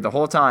our theory the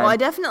whole time. Well, I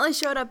definitely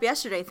showed up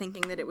yesterday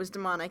thinking that it was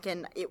demonic,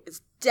 and it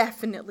was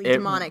definitely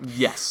demonic.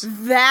 Yes.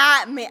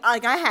 That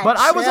I had But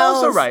chills. I was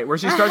also right, where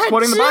she starts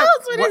quoting the Bible.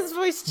 When his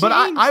voice changed. But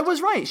I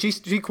was right.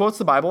 She quotes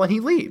the Bible and he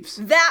leaves.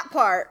 That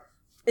part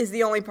is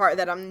the only part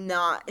that I'm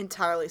not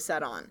entirely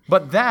set on.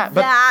 But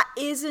that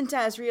isn't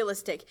as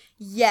realistic.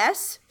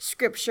 Yes,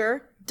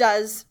 scripture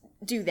does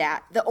do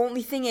that. The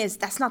only thing is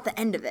that's not the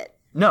end of it.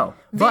 No.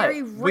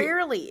 Very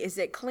rarely is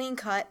it clean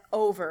cut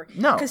over.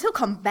 No. Because he'll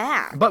come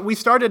back. But we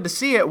started to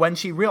see it when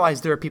she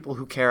realized there are people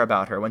who care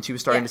about her, when she was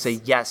starting to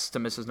say yes to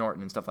Mrs.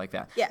 Norton and stuff like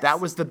that. Yes. That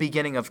was the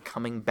beginning of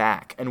coming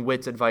back and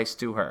Whit's advice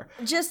to her.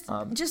 Just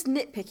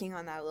nitpicking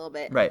on that a little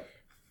bit. Right.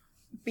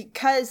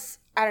 Because,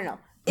 I don't know.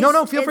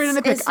 No, feel free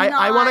to nitpick.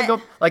 I want to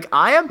go,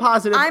 I am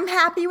positive. I'm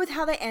happy with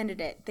how they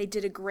ended it. They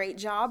did a great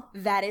job.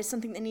 That is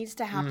something that needs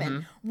to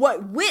happen.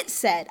 What Whit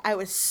said, I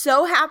was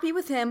so happy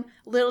with him,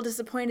 little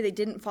disappointed they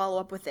didn't follow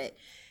up with it.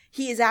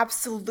 He is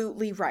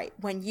absolutely right.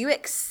 When you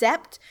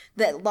accept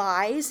that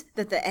lies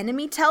that the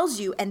enemy tells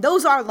you, and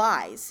those are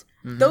lies.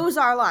 Those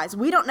are lies.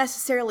 We don't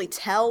necessarily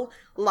tell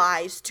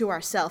lies to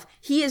ourselves.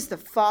 He is the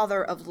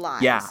father of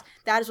lies. Yeah.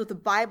 That is what the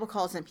Bible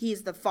calls him. He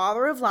is the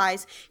father of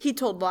lies. He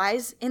told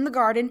lies in the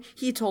garden.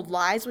 He told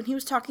lies when he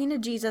was talking to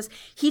Jesus.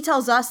 He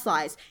tells us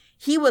lies.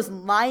 He was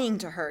lying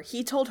to her.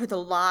 He told her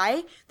the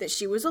lie that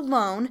she was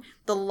alone,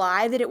 the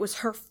lie that it was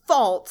her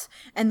fault,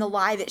 and the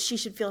lie that she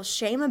should feel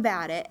shame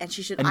about it and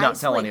she should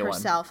isolate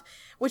herself,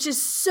 which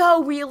is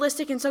so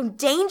realistic and so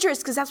dangerous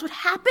because that's what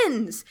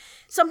happens.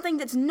 Something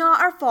that's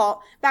not our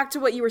fault, back to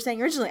what you were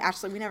saying originally,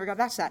 Ashley, we never got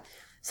back to that.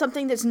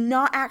 Something that's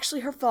not actually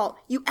her fault,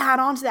 you add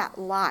on to that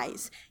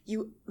lies.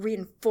 You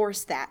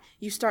reinforce that.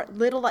 You start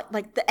little,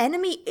 like the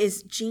enemy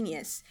is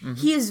genius.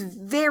 He is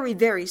very,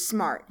 very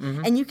smart.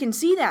 And you can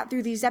see that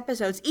through these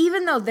episodes.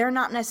 Even though they're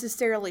not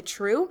necessarily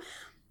true,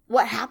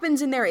 what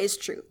happens in there is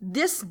true.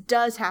 This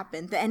does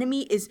happen. The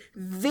enemy is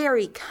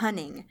very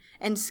cunning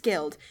and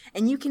skilled.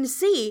 And you can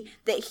see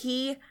that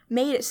he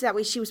made it so that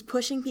way she was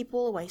pushing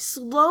people away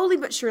slowly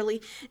but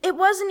surely. It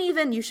wasn't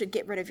even, you should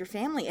get rid of your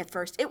family at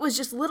first. It was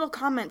just little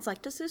comments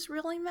like, does this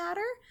really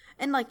matter?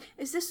 And like,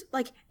 is this,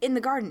 like, in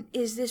the garden,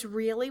 is this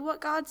really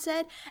what God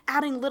said?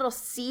 Adding little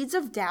seeds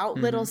of doubt,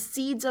 little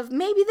seeds of,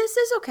 maybe this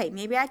is okay.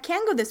 Maybe I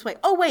can go this way.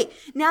 Oh, wait,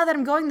 now that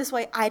I'm going this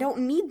way, I don't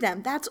need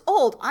them. That's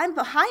old. I'm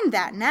behind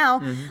that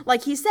now.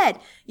 Like he said,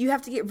 you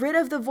have to get rid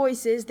of the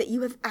voices that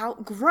you have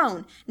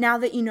outgrown now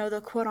that you know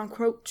the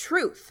quote-unquote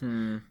truth.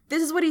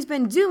 This is what he's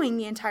been doing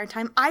the entire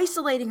time,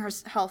 isolating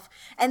herself.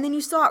 And then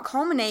you saw it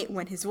culminate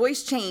when his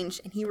voice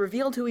changed and he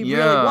revealed who he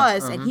really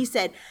was. And he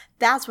said,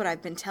 that's what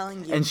I've been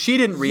telling you. And she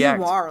didn't react.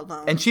 You are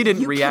alone. And she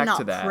didn't react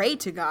to that. You cannot pray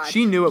to God.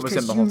 She knew it was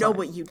him the whole time. You know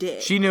what you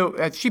did. She knew.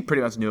 She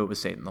pretty much knew it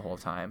was Satan the whole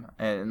time.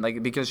 And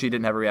like because she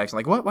didn't have a reaction.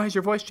 Like, what? Why is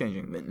your voice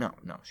changing? No.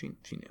 She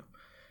knew.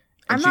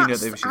 And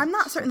I'm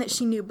not certain that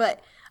she knew,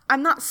 but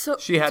I'm not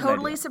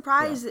totally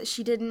surprised that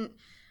she didn't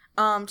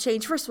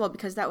change. First of all,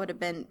 because that would have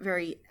been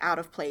very out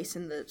of place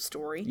in the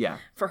story. Yeah.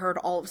 For her to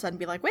all of a sudden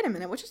be like, wait a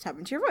minute, what just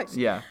happened to your voice?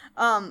 Yeah.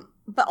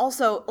 But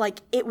also, like,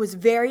 it was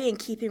very in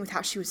keeping with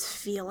how she was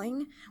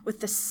feeling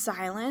with the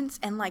silence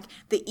and, like,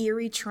 the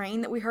eerie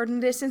train that we heard in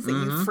the distance that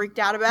you freaked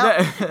out about.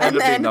 And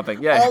then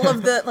all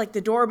of the, like,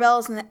 the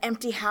doorbells and the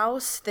empty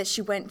house that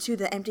she went to,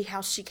 the empty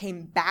house she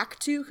came back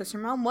to because her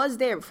mom was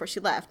there before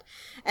she left.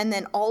 And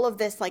then all of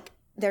this, like,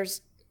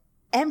 there's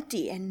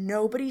empty and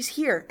nobody's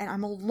here and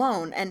I'm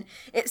alone, and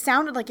it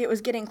sounded like it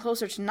was getting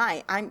closer to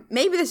night.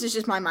 Maybe this is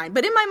just my mind,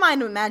 but in my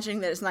mind I'm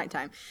imagining that it's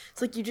nighttime.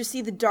 It's like you just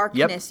see the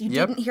darkness. You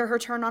didn't hear her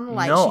turn on the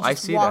light. No, she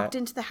just walked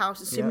into the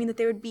house assuming that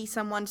there would be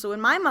someone. So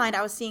in my mind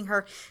I was seeing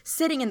her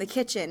sitting in the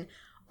kitchen,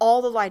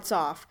 all the lights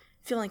off,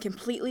 feeling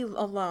completely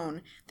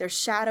alone. There's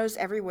shadows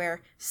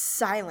everywhere,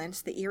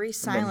 silence, the eerie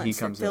silence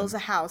that fills a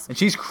house. And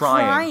she's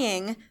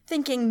crying,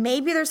 thinking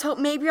maybe there's hope,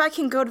 maybe I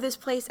can go to this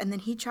place. And then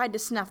he tried to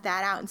snuff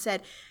that out and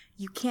said,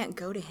 you can't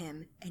go to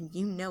him, and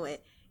you know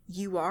it.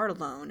 You are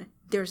alone.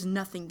 There's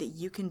nothing that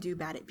you can do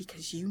about it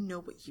because you know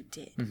what you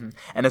did. Mm-hmm.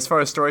 And as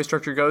far as story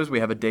structure goes, we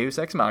have a Deus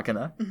Ex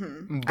Machina.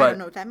 Mm-hmm. But, I don't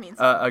know what that means.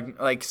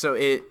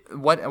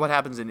 What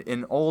happens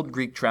in old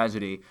Greek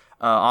tragedy?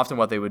 Often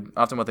what they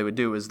would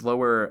do is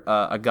lower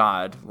a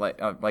god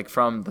like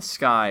from the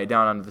sky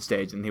down onto the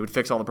stage, and he would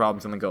fix all the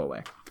problems and then go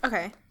away.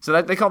 Okay. So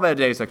they call that a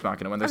Deus Ex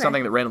Machina when there's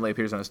something that randomly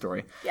appears in a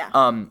story. Yeah.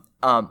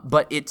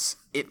 But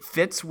it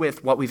fits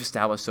with what we've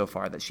established so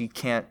far that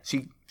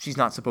she's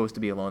not supposed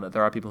to be alone. That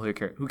there are people who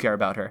care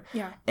about her.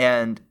 Yeah.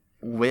 And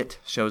Wit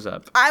shows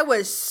up. I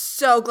was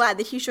so glad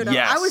that he showed up.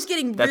 Yes, I was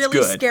getting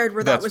really scared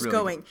where that was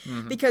going.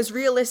 Mm-hmm. Because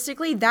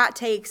realistically, that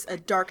takes a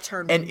dark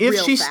turn. And if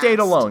she fast. stayed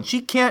alone,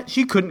 she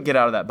couldn't get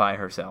out of that by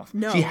herself.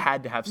 No. She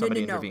had to have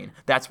somebody intervene.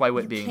 That's why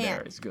Wit being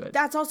there is good.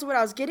 That's also what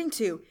I was getting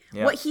to.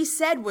 Yeah. What he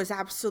said was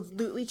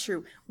absolutely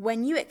true.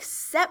 When you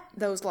accept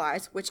those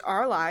lies, which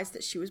are lies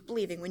that she was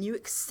believing, when you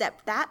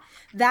accept that,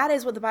 that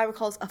is what the Bible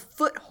calls a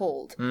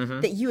foothold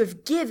that you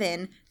have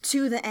given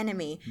to the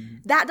enemy.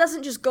 That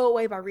doesn't just go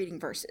away by reading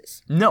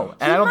verses. No,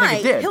 and I don't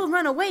think it did. He'll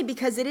run away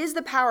because it is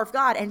the power of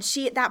God. And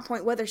she, at that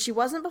point, whether she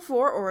wasn't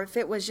before or if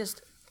it was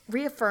just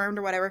reaffirmed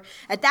or whatever,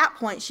 at that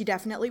point, she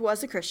definitely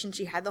was a Christian.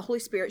 She had the Holy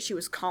Spirit. She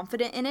was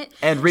confident in it.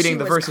 And reading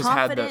the verses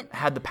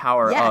had the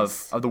power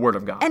of the Word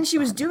of God. And she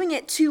was doing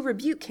it to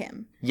rebuke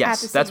him.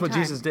 Yes, that's what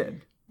Jesus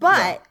did.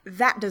 But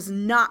that does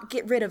not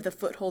get rid of the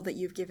foothold that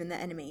you've given the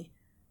enemy.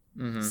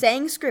 Mm-hmm.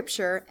 Saying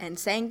scripture and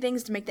saying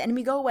things to make the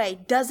enemy go away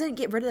doesn't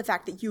get rid of the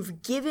fact that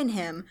you've given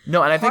him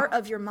part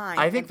of your mind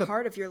and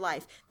part of your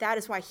life. That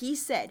is why he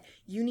said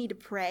you need to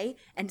pray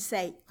and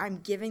say, I'm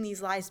giving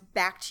these lies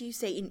back to you,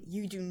 Satan.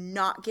 You do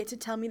not get to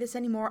tell me this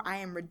anymore. I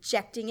am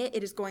rejecting it.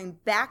 It is going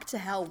back to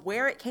hell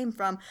where it came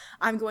from.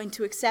 I'm going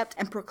to accept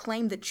and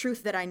proclaim the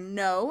truth that I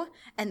know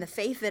and the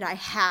faith that I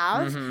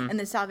have and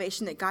the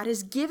salvation that God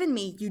has given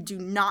me. You do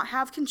not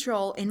have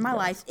control in my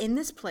life in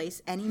this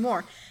place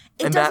anymore.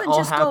 It doesn't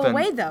just go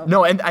away, though.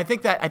 No, and I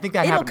think that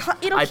happened.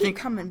 It'll keep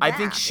coming back.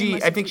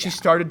 I think she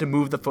started to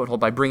move the foothold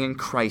by bringing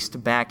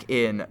Christ back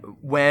in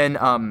when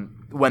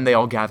they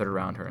all gathered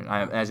around her, and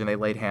I imagine they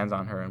laid hands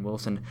on her, and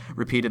Wilson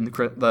repeated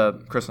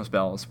the Christmas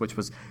bells, which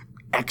was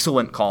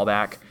excellent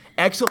callback.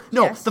 Excellent.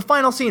 No, the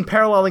final scene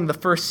paralleling the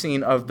first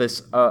scene of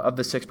this of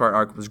the 6-part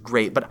arc was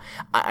great, but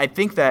I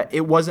think that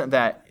it wasn't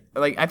that.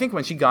 Like, I think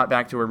when she got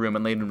back to her room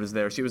and Layden was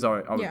there, she was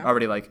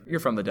already like, "You're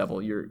from the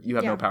devil. You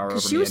have no power over me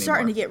anymore." She was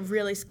starting to get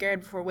really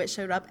scared before Wit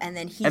showed up, and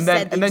then he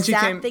said the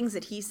exact things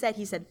that he said.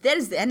 He said, "That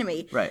is the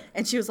enemy." Right.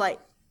 And she was like,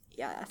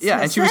 "Yeah,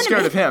 and she was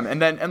scared of him.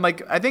 And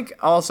I think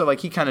also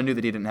like he kind of knew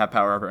that he didn't have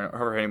power over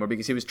her anymore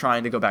because he was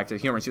trying to go back to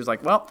humor. And she was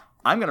like, "Well,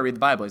 I'm going to read the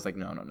Bible." He's like,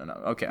 "No.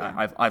 Okay,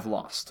 I've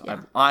lost. Yeah.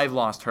 I've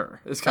lost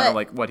her." It's kind of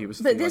like what he was.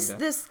 But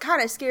this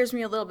kind of scares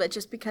me a little bit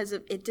just because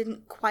it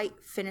didn't quite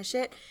finish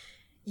it.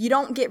 You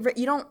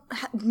don't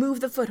move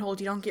the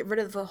foothold. You don't get rid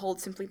of the foothold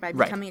simply by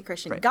becoming a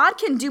Christian. Right. God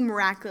can do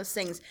miraculous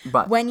things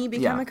when you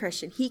become a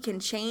Christian. He can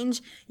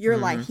change your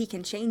life. He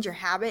can change your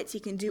habits.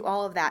 He can do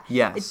all of that.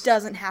 Yes. It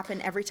doesn't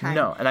happen every time.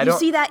 No, and you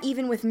see that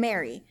even with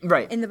Mary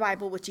in the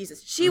Bible with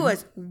Jesus. She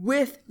was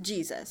with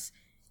Jesus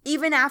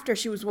even after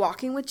she was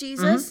walking with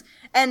Jesus.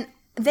 And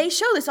they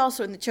show this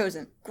also in The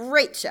Chosen.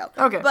 Great show.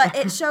 Okay. But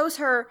it shows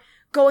her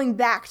going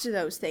back to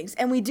those things.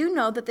 And we do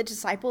know that the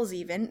disciples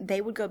they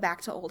would go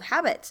back to old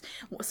habits.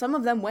 Some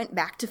of them went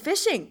back to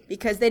fishing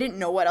because they didn't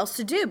know what else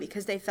to do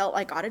because they felt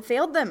like God had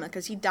failed them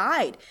because he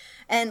died.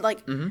 And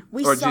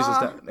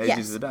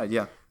Jesus died,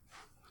 yeah.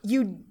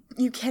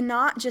 You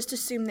cannot just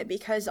assume that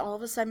because all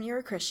of a sudden you're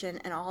a Christian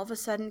and all of a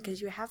sudden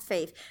because you have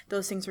faith,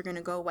 those things are going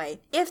to go away.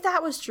 If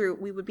that was true,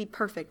 we would be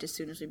perfect as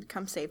soon as we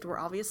become saved. We're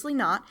obviously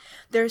not.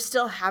 There's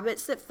still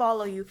habits that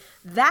follow you.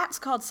 That's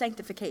called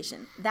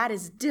sanctification. That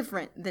is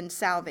different than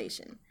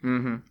salvation.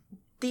 Mm-hmm.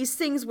 These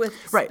things with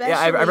especially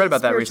I read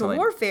about that recently.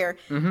 Warfare,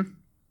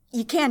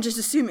 you can't just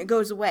assume it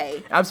goes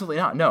away. Absolutely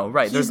not. No,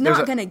 right. He's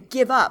not going to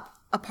give up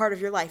a part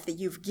of your life that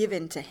you've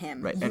given to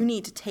him. Right. You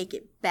need to take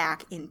it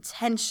back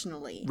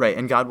intentionally. Right,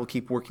 and God will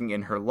keep working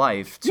in her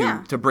life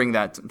to bring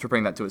that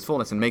to its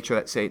fullness and make sure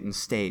that Satan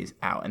stays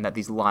out and that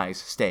these lies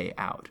stay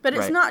out. But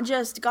it's not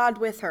just God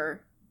with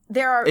her.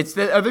 It's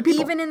the other people.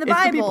 Even in the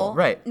Bible. People.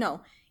 Right.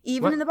 No.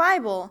 Even in the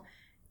Bible,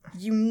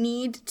 you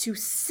need to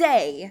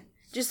say,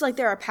 just like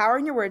there are power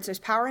in your words, there's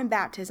power in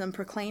baptism,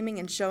 proclaiming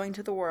and showing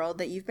to the world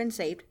that you've been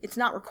saved. It's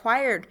not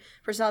required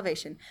for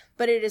salvation,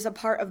 but it is a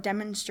part of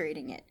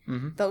demonstrating it,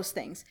 those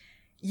things.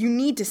 You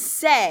need to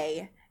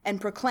say and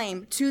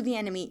proclaim to the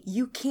enemy,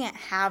 you can't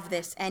have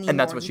this anymore. And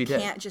that's what she did. You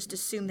can't just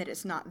assume that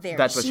it's not there.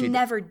 That's what she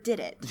never did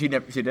it. She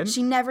didn't?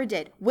 She never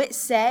did. Wit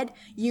said,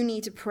 you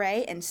need to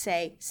pray and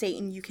say,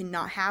 Satan, you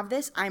cannot have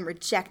this. I'm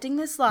rejecting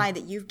this lie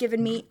that you've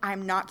given me.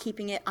 I'm not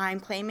keeping it. I'm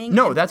claiming.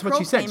 No, that's what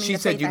she said. She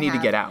said you need to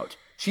get out.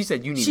 She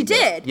said you need to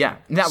get out. She did. Yeah,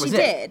 and that was it.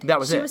 She did. That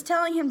was it. She was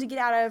telling him to get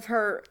out of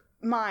her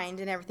mind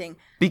and everything.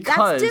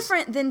 Because that's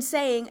different than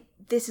saying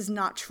this is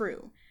not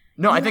true.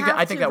 No, I think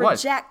that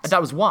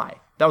was why.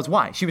 That was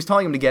why. She was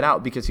telling him to get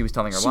out because he was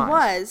telling her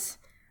lies.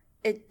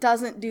 It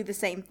doesn't do the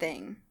same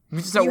thing.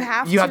 So you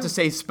have to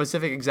say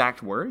specific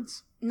exact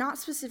words? Not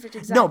specific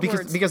exact words.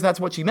 No, because that's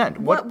what she meant.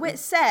 What Whit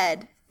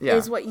said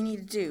is what you need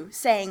to do.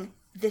 Saying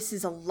this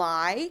is a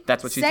lie.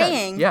 That's what she said.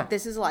 Saying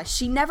this is a lie.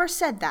 She never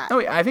said that. Oh,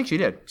 I think she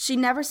did. She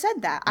never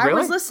said that. Really? I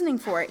was listening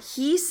for it.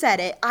 He said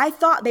it. I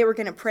thought they were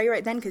going to pray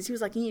right then because he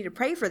was like, you need to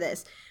pray for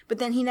this. But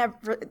then he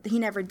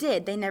never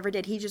did. They never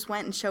did. He just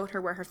went and showed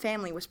her where her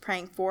family was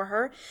praying for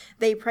her.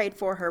 They prayed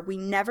for her. We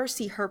never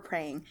see her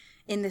praying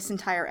in this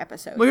entire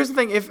episode. Well, here's the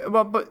thing.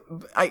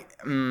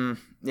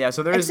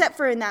 So there is... Except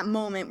for in that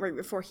moment right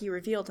before he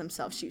revealed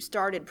himself, she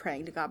started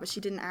praying to God, but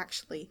she didn't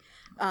actually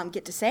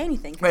get to say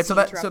anything. Right. So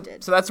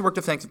that's the work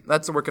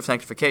of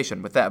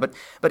sanctification with that.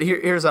 But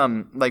here's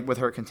like with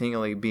her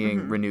continually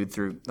being renewed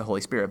through the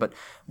Holy Spirit. But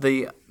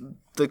the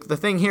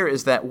thing here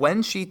is that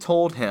when she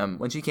told him,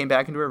 when she came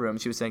back into her room,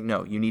 she was saying,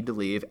 no, you need to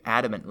leave,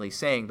 adamantly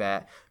saying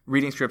that,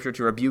 reading scripture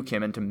to rebuke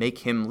him and to make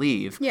him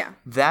leave. Yeah.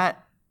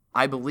 That,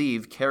 I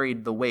believe,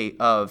 carried the weight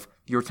of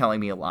you're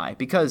telling me a lie.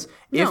 Because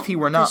if he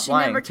were not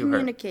lying to her... she never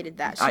communicated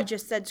that. She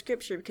just said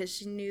scripture because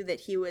she knew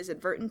that he was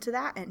advertent to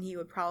that and he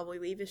would probably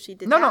leave if she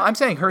did that. No, I'm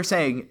saying her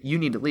saying, you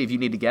need to leave, you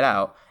need to get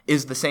out,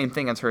 is the same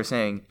thing as her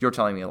saying, you're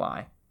telling me a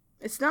lie.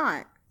 It's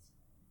not.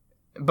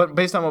 But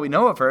based on what we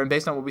know of her and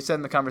based on what we said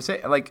in the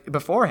conversation, like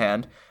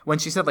beforehand, when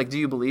she said, like, do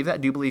you believe that?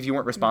 Do you believe you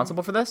weren't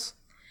responsible for this?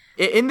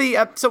 In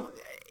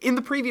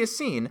the previous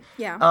scene,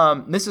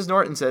 Mrs.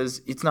 Norton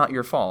says, it's not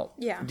your fault.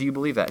 Yeah. Do you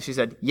believe that? She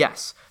said,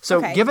 yes.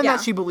 So given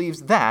that she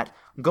believes that,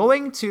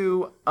 going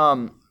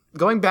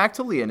back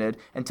to Leonid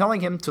and telling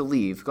him to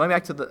leave, going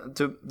back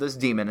to this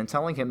demon and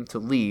telling him to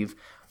leave,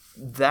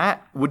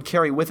 that would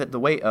carry with it the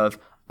weight of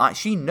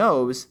she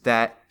knows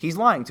that he's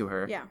lying to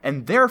her. Yeah.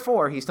 And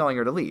therefore, he's telling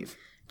her to leave.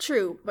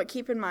 True, but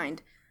keep in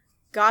mind,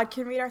 God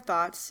can read our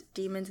thoughts,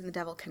 demons and the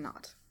devil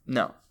cannot.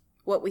 No.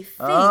 What we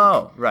think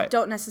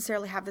don't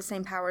necessarily have the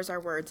same power as our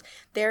words.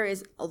 There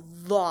is a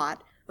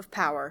lot of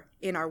power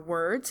in our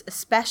words,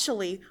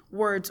 especially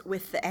words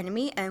with the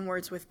enemy and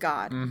words with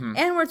God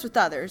and words with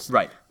others.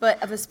 Right.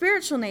 But of a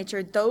spiritual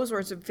nature, those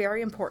words are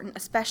very important,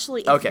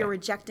 especially if you're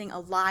rejecting a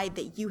lie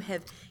that you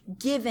have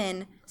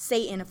given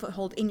Satan a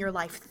foothold in your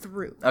life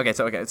through.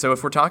 So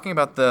if we're talking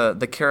about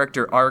the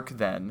character arc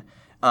then,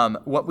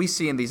 what we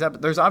see in these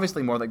episodes, there's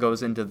obviously more that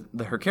goes into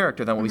her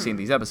character than what we see in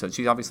these episodes.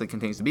 She obviously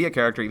continues to be a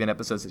character, even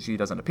episodes that she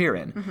doesn't appear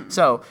in.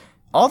 So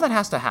all that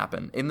has to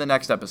happen in the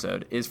next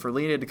episode is for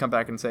Lena to come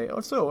back and say, oh,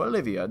 so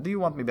Olivia, do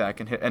you want me back?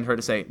 And her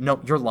to say, no,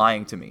 you're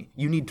lying to me.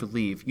 You need to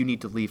leave. You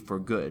need to leave for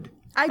good.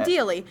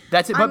 Ideally.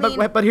 That's it.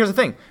 But here's the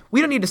thing.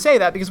 We don't need to say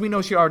that because we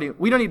know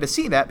we don't need to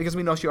see that because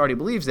we know she already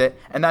believes it.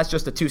 And that's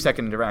just a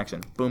 2-second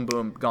interaction. Boom,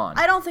 boom, gone.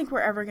 I don't think we're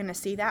ever going to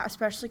see that,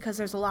 especially because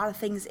there's a lot of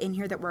things in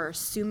here that we're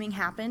assuming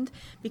happened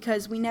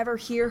because we never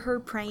hear her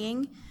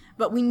praying.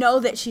 But we know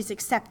that she's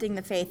accepting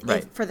the faith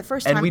for the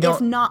first time,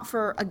 if not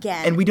for,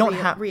 again, and we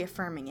don't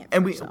reaffirming it.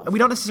 And we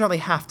don't necessarily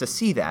have to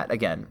see that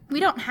again. We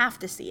don't have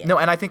to see it. No,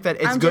 and I think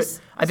that it's good.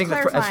 I think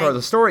that as far as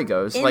the story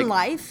goes. In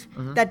life,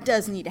 that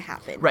does need to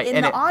happen. Right.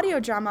 In the audio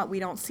drama, we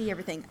don't see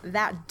everything.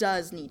 That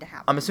does need to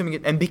happen. I'm assuming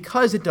it. And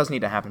because it does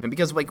need to happen, and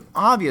because,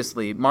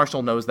 obviously,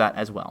 Marshall knows that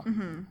as well.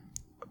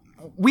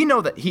 We know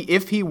that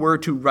if he were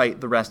to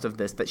write the rest of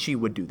this, that she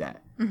would do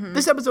that.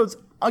 This episode's,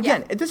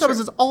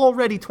 episode's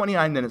already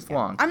 29 minutes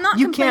long. I'm not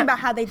complaining about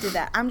how they did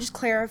that. I'm just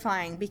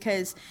clarifying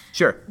because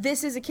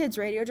this is a kid's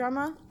radio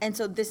drama, and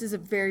so this is a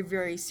very,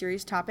 very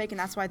serious topic, and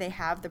that's why they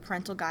have the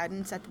parental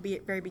guidance at the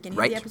very beginning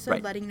of the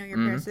episode, letting you know your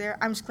parents are there.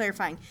 I'm just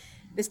clarifying.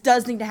 This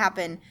does need to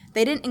happen.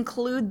 They didn't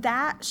include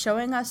that,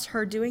 showing us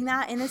her doing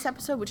that in this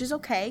episode, which is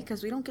okay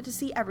because we don't get to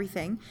see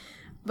everything.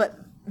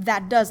 But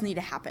that does need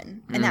to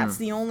happen. And that's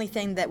the only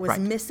thing that was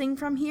missing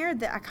from here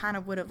that I kind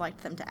of would have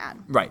liked them to add.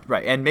 Right.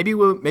 And maybe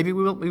we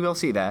will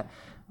see that.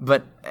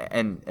 But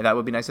and that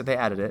would be nice if they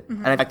added it. And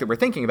the fact that we're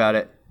thinking about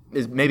it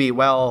is maybe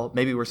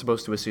we're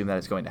supposed to assume that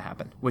it's going to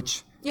happen,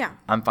 which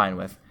I'm fine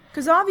with.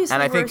 Because obviously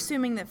we're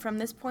assuming that from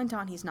this point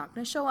on he's not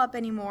going to show up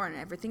anymore and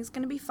everything's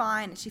going to be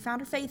fine. And she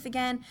found her faith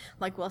again.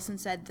 Like Wilson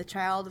said, the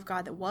child of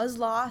God that was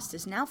lost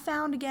is now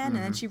found again.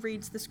 And then she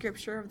reads the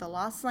scripture of the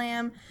lost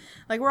lamb.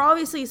 Like, we're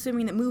obviously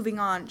assuming that moving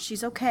on,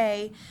 she's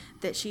okay,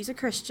 that she's a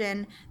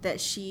Christian, that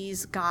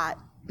she's got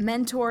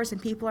mentors and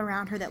people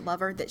around her that love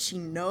her, that she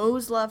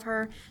knows love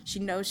her. She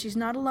knows she's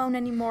not alone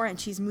anymore. And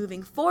she's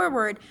moving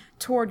forward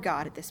toward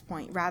God at this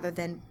point rather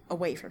than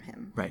away from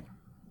him. Right.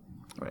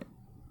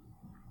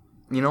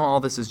 You know, all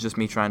this is just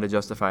me trying to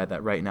justify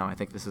that right now I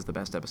think this is the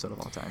best episode of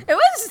all time. It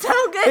was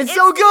so good. It's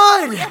so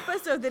good. The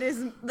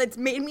episode that's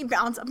made me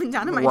bounce up and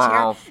down in my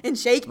chair and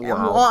shake and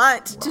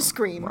want to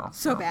scream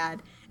so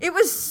bad. It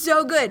was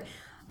so good.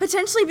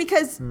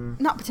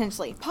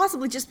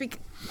 Possibly just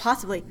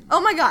possibly.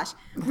 Oh my gosh.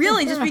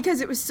 Really, just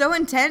because it was so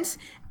intense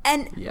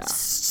and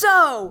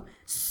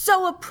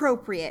so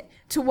appropriate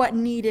to what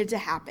needed to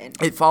happen.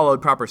 It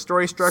followed proper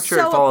story structure.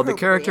 So it followed the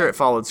character. It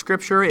followed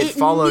scripture. It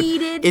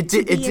needed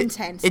to be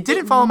intense. It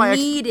didn't follow my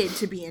needed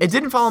to be intense. It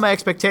didn't follow my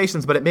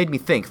expectations, but it made me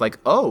think like,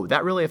 oh,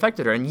 that really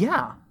affected her. And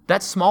yeah,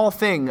 that small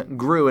thing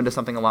grew into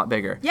something a lot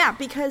bigger. Yeah,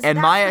 because and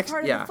that's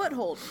part of the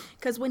foothold.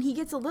 Because when he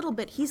gets a little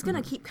bit, he's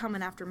going to keep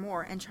coming after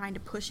more and trying to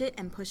push it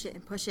and push it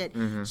and push it.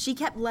 She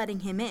kept letting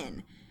him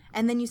in.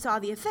 And then you saw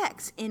the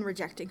effects in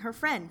rejecting her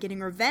friend, getting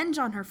revenge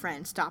on her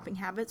friend, stopping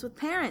habits with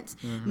parents,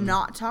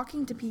 not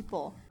talking to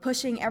people,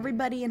 pushing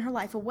everybody in her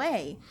life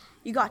away.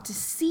 You got to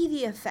see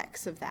the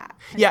effects of that.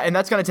 Yeah, and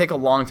that's going to take a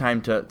long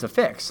time to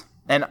fix.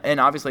 And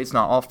obviously it's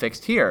not all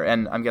fixed here.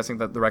 And I'm guessing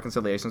that the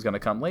reconciliation is going to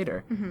come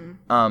later.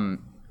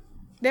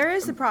 There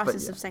is the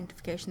process of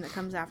sanctification that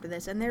comes after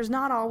this, and there's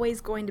not always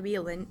going to be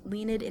a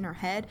Leonid in her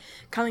head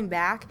coming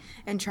back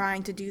and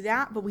trying to do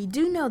that, but we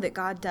do know that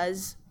God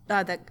does,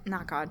 that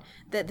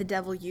the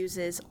devil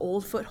uses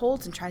old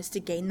footholds and tries to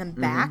gain them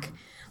back.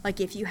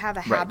 Like if you have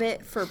a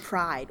habit for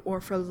pride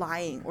or for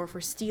lying or for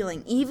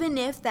stealing, even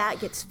if that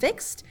gets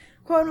fixed,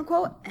 quote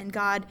unquote, and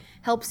God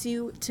helps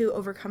you to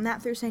overcome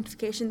that through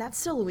sanctification, that's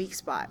still a weak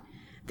spot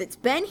that's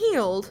been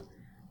healed.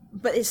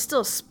 But it's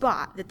still a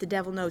spot that the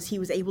devil knows he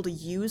was able to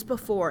use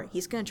before.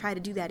 He's going to try to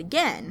do that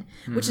again,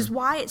 which is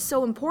why it's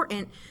so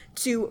important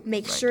to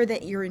make sure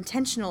that you're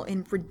intentional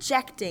in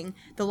rejecting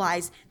the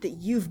lies that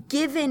you've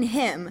given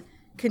him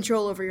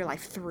control over your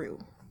life through.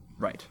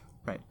 Right.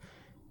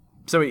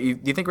 So you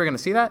think we're going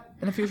to see that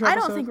in a future episode?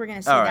 I don't think we're going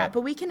to see that,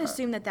 but we can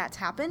assume that that's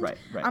happened. Right.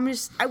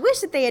 I wish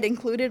that they had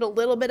included a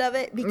little bit of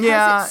it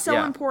because it's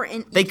so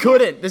important. They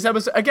couldn't. This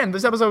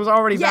episode was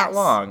already that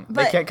long.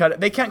 They can't cut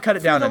it. They can't cut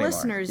it down anymore.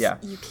 For the listeners,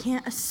 you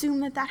can't assume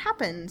that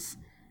happens.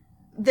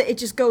 That it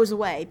just goes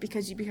away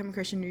because you become a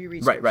Christian or you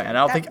read Scripture. Right. And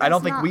I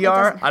don't think we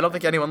are. I don't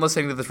think anyone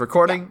listening to this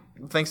recording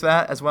thinks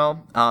that as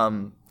well.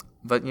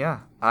 But yeah,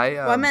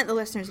 I meant the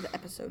listeners of the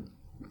episode.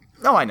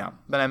 Oh, I know.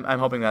 But I'm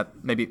hoping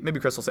that maybe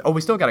Chris will say, oh, we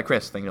still got a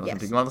Chris thing to listen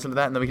to. You want to listen to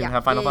that and then we can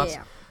have final thoughts?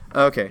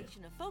 Okay.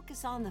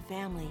 Focus on the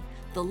family.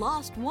 The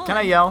Lost One. Can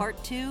I yell?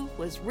 Part 2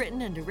 was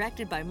written and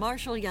directed by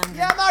Marshall Younger.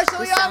 Yeah, Marshall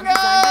with Younger! Sound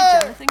design by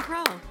Jonathan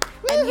Crow.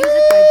 And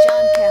music by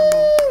John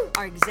Campbell.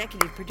 Our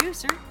executive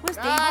producer was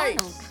Dave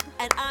Arnold.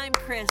 And I'm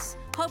Chris,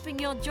 hoping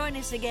you'll join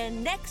us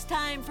again next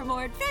time for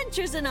more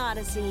Adventures in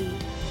Odyssey.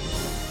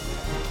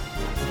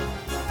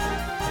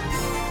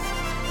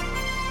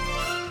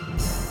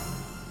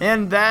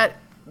 And I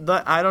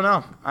don't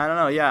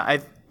know. Yeah,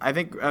 I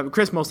think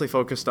Chris mostly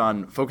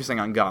focusing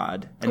on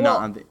God and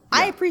not on the. Yeah.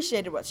 I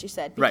appreciated what she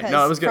said because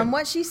no, it was good. From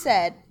what she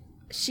said,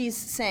 she's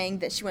saying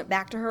that she went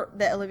back to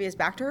that Olivia's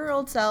back to her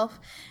old self,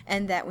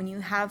 and that when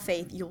you have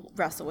faith, you'll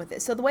wrestle with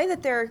it. So the way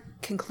that they're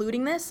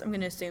concluding this, I'm going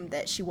to assume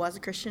that she was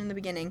a Christian in the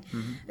beginning,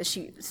 that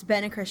she's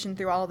been a Christian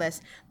through all of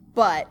this,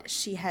 but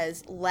she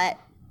has let.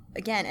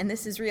 Again, and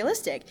this is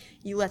realistic,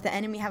 you let the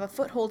enemy have a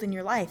foothold in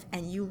your life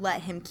and you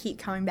let him keep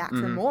coming back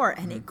for more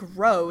and it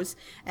grows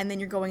and then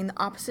you're going in the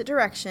opposite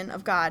direction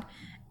of God.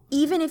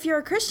 Even if you're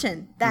a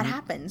Christian, that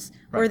happens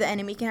where the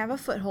enemy can have a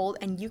foothold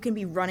and you can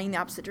be running the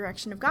opposite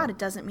direction of God. It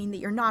doesn't mean that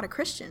you're not a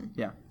Christian.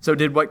 Yeah. So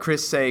did what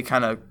Chris say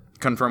kind of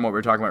confirm what we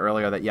were talking about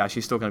earlier that,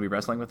 she's still going to be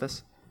wrestling with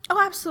this? Oh,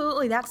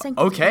 absolutely. That's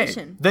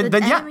sanctification. Okay.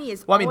 The enemy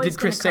is did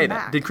Chris say that?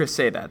 Back. Did Chris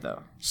say that,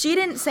 though? She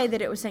didn't say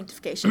that it was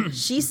sanctification.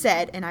 She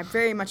said, and I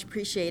very much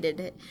appreciated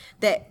it,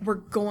 that we're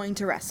going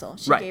to wrestle.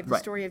 She gave the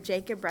story of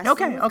Jacob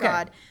wrestling with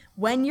God.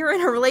 When you're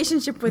in a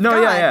relationship with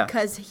God,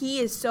 because he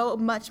is so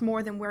much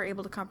more than we're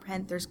able to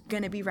comprehend, there's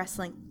going to be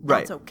wrestling.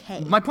 That's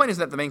okay. My point is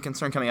that the main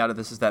concern coming out of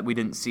this is that we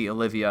didn't see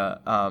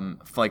Olivia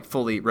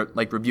fully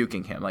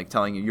rebuking him, like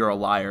telling you, you're a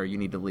liar, you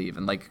need to leave,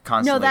 and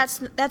constantly.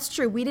 No, that's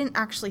true. We didn't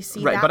actually see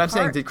that Right, but I'm part.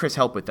 saying, did Chris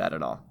help with that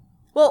at all?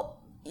 Well,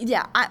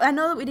 yeah, I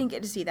know that we didn't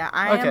get to see that.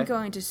 I am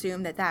going to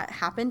assume that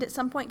happened at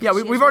some point. Yeah,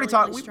 we've already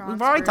talked.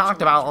 We've already talked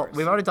about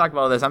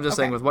all this. I'm just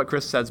saying with what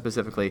Chris said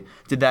specifically.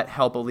 Did that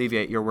help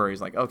alleviate your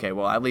worries? Like, okay,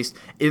 well, at least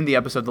in the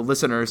episode, the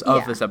listeners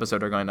of this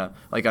episode are going to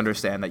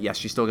understand that yes,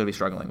 she's still going to be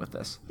struggling with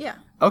this. Yeah.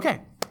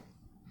 Okay.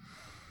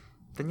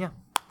 Then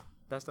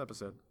best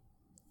episode.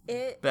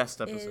 Best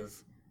episode.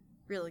 Is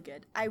really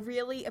good. I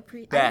really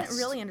appreciate. I didn't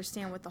really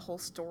understand what the whole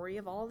story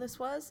of all of this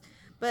was.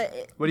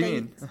 But what do you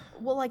mean?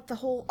 Well, like the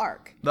whole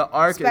arc. The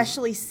arc,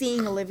 especially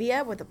seeing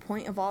Olivia, what the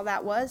point of all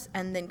that was,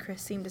 and then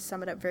Chris seemed to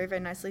sum it up very, very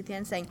nicely at the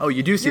end, saying, "Oh,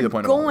 you do see the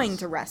point of all this. You're going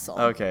to wrestle.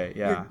 Okay,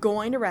 yeah. You're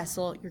going to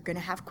wrestle. You're going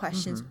to have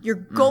questions. You're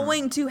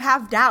going to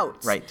have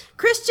doubts. Right.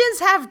 Christians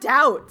have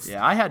doubts.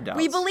 Yeah, I had doubts.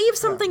 We believe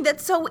something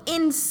that's so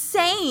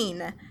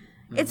insane.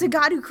 It's a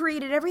God who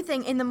created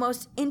everything in the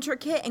most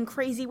intricate and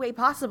crazy way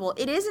possible.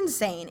 It is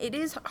insane. It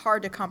is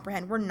hard to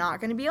comprehend. We're not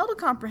going to be able to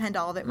comprehend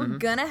all of it. We're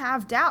going to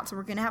have doubts.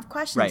 We're going to have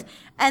questions. Right.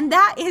 And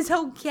that is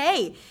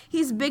okay.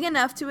 He's big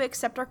enough to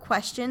accept our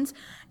questions,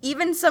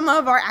 even some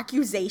of our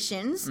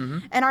accusations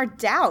and our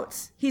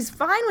doubts. He's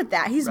fine with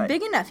that. He's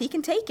big enough. He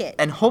can take it.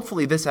 And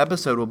hopefully this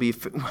episode will be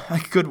a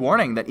good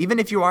warning that even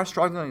if you are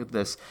struggling with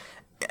this,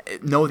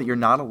 know that you're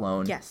not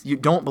alone. Yes. You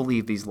don't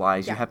believe these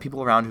lies. Yeah. You have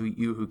people around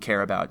who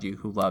care about you,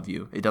 who love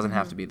you. It doesn't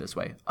have to be this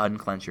way.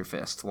 Unclench your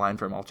fist. Line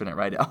from alternate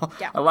Rydell.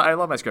 Yeah. I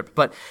love my script.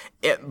 But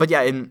yeah,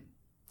 I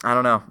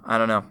don't know.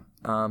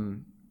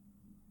 I'm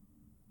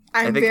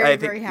I think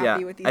very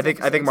happy with these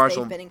episodes. I think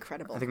Marshall, They've been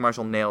incredible. I think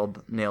Marshall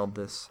nailed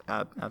this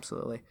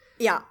absolutely.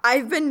 Yeah,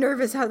 I've been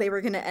nervous how they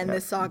were going to end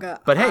this saga.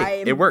 But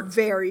hey, it worked.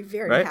 Very,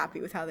 very right? happy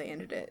with how they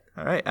ended it.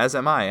 All right, as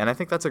am I. And I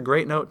think that's a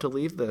great note to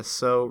leave this.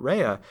 So,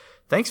 Rayah,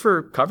 thanks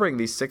for covering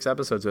these 6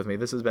 episodes with me.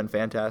 This has been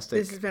fantastic.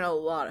 This has been a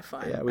lot of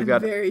fun. Yeah, I'm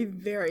very,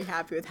 very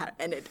happy with how it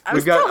ended.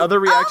 We've got other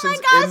reactions. Oh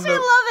my gosh, I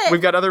love it.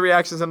 We've got other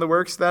reactions in the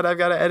works that I've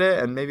got to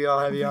edit, and maybe I'll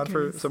have you on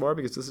for some more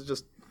because this is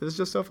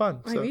just so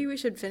fun. Maybe we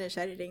should finish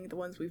editing the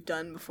ones we've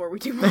done before we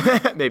do more.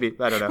 Maybe.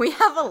 I don't know. We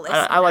have a list.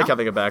 I like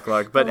having a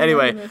backlog. But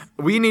anyway,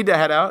 we need to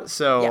head out.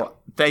 So Yeah.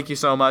 thank you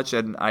so much,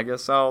 and I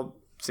guess I'll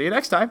see you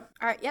next time.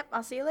 All right, yep,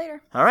 I'll see you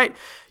later. All right.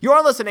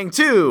 You're listening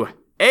to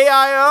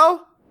AIO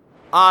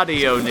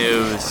Audio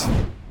News.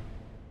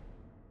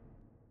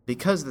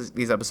 Because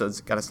these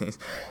episodes, gotta sneeze.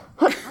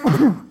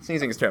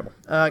 Sneezing is terrible.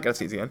 Gotta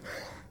sneeze again.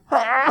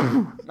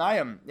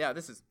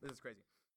 This is crazy.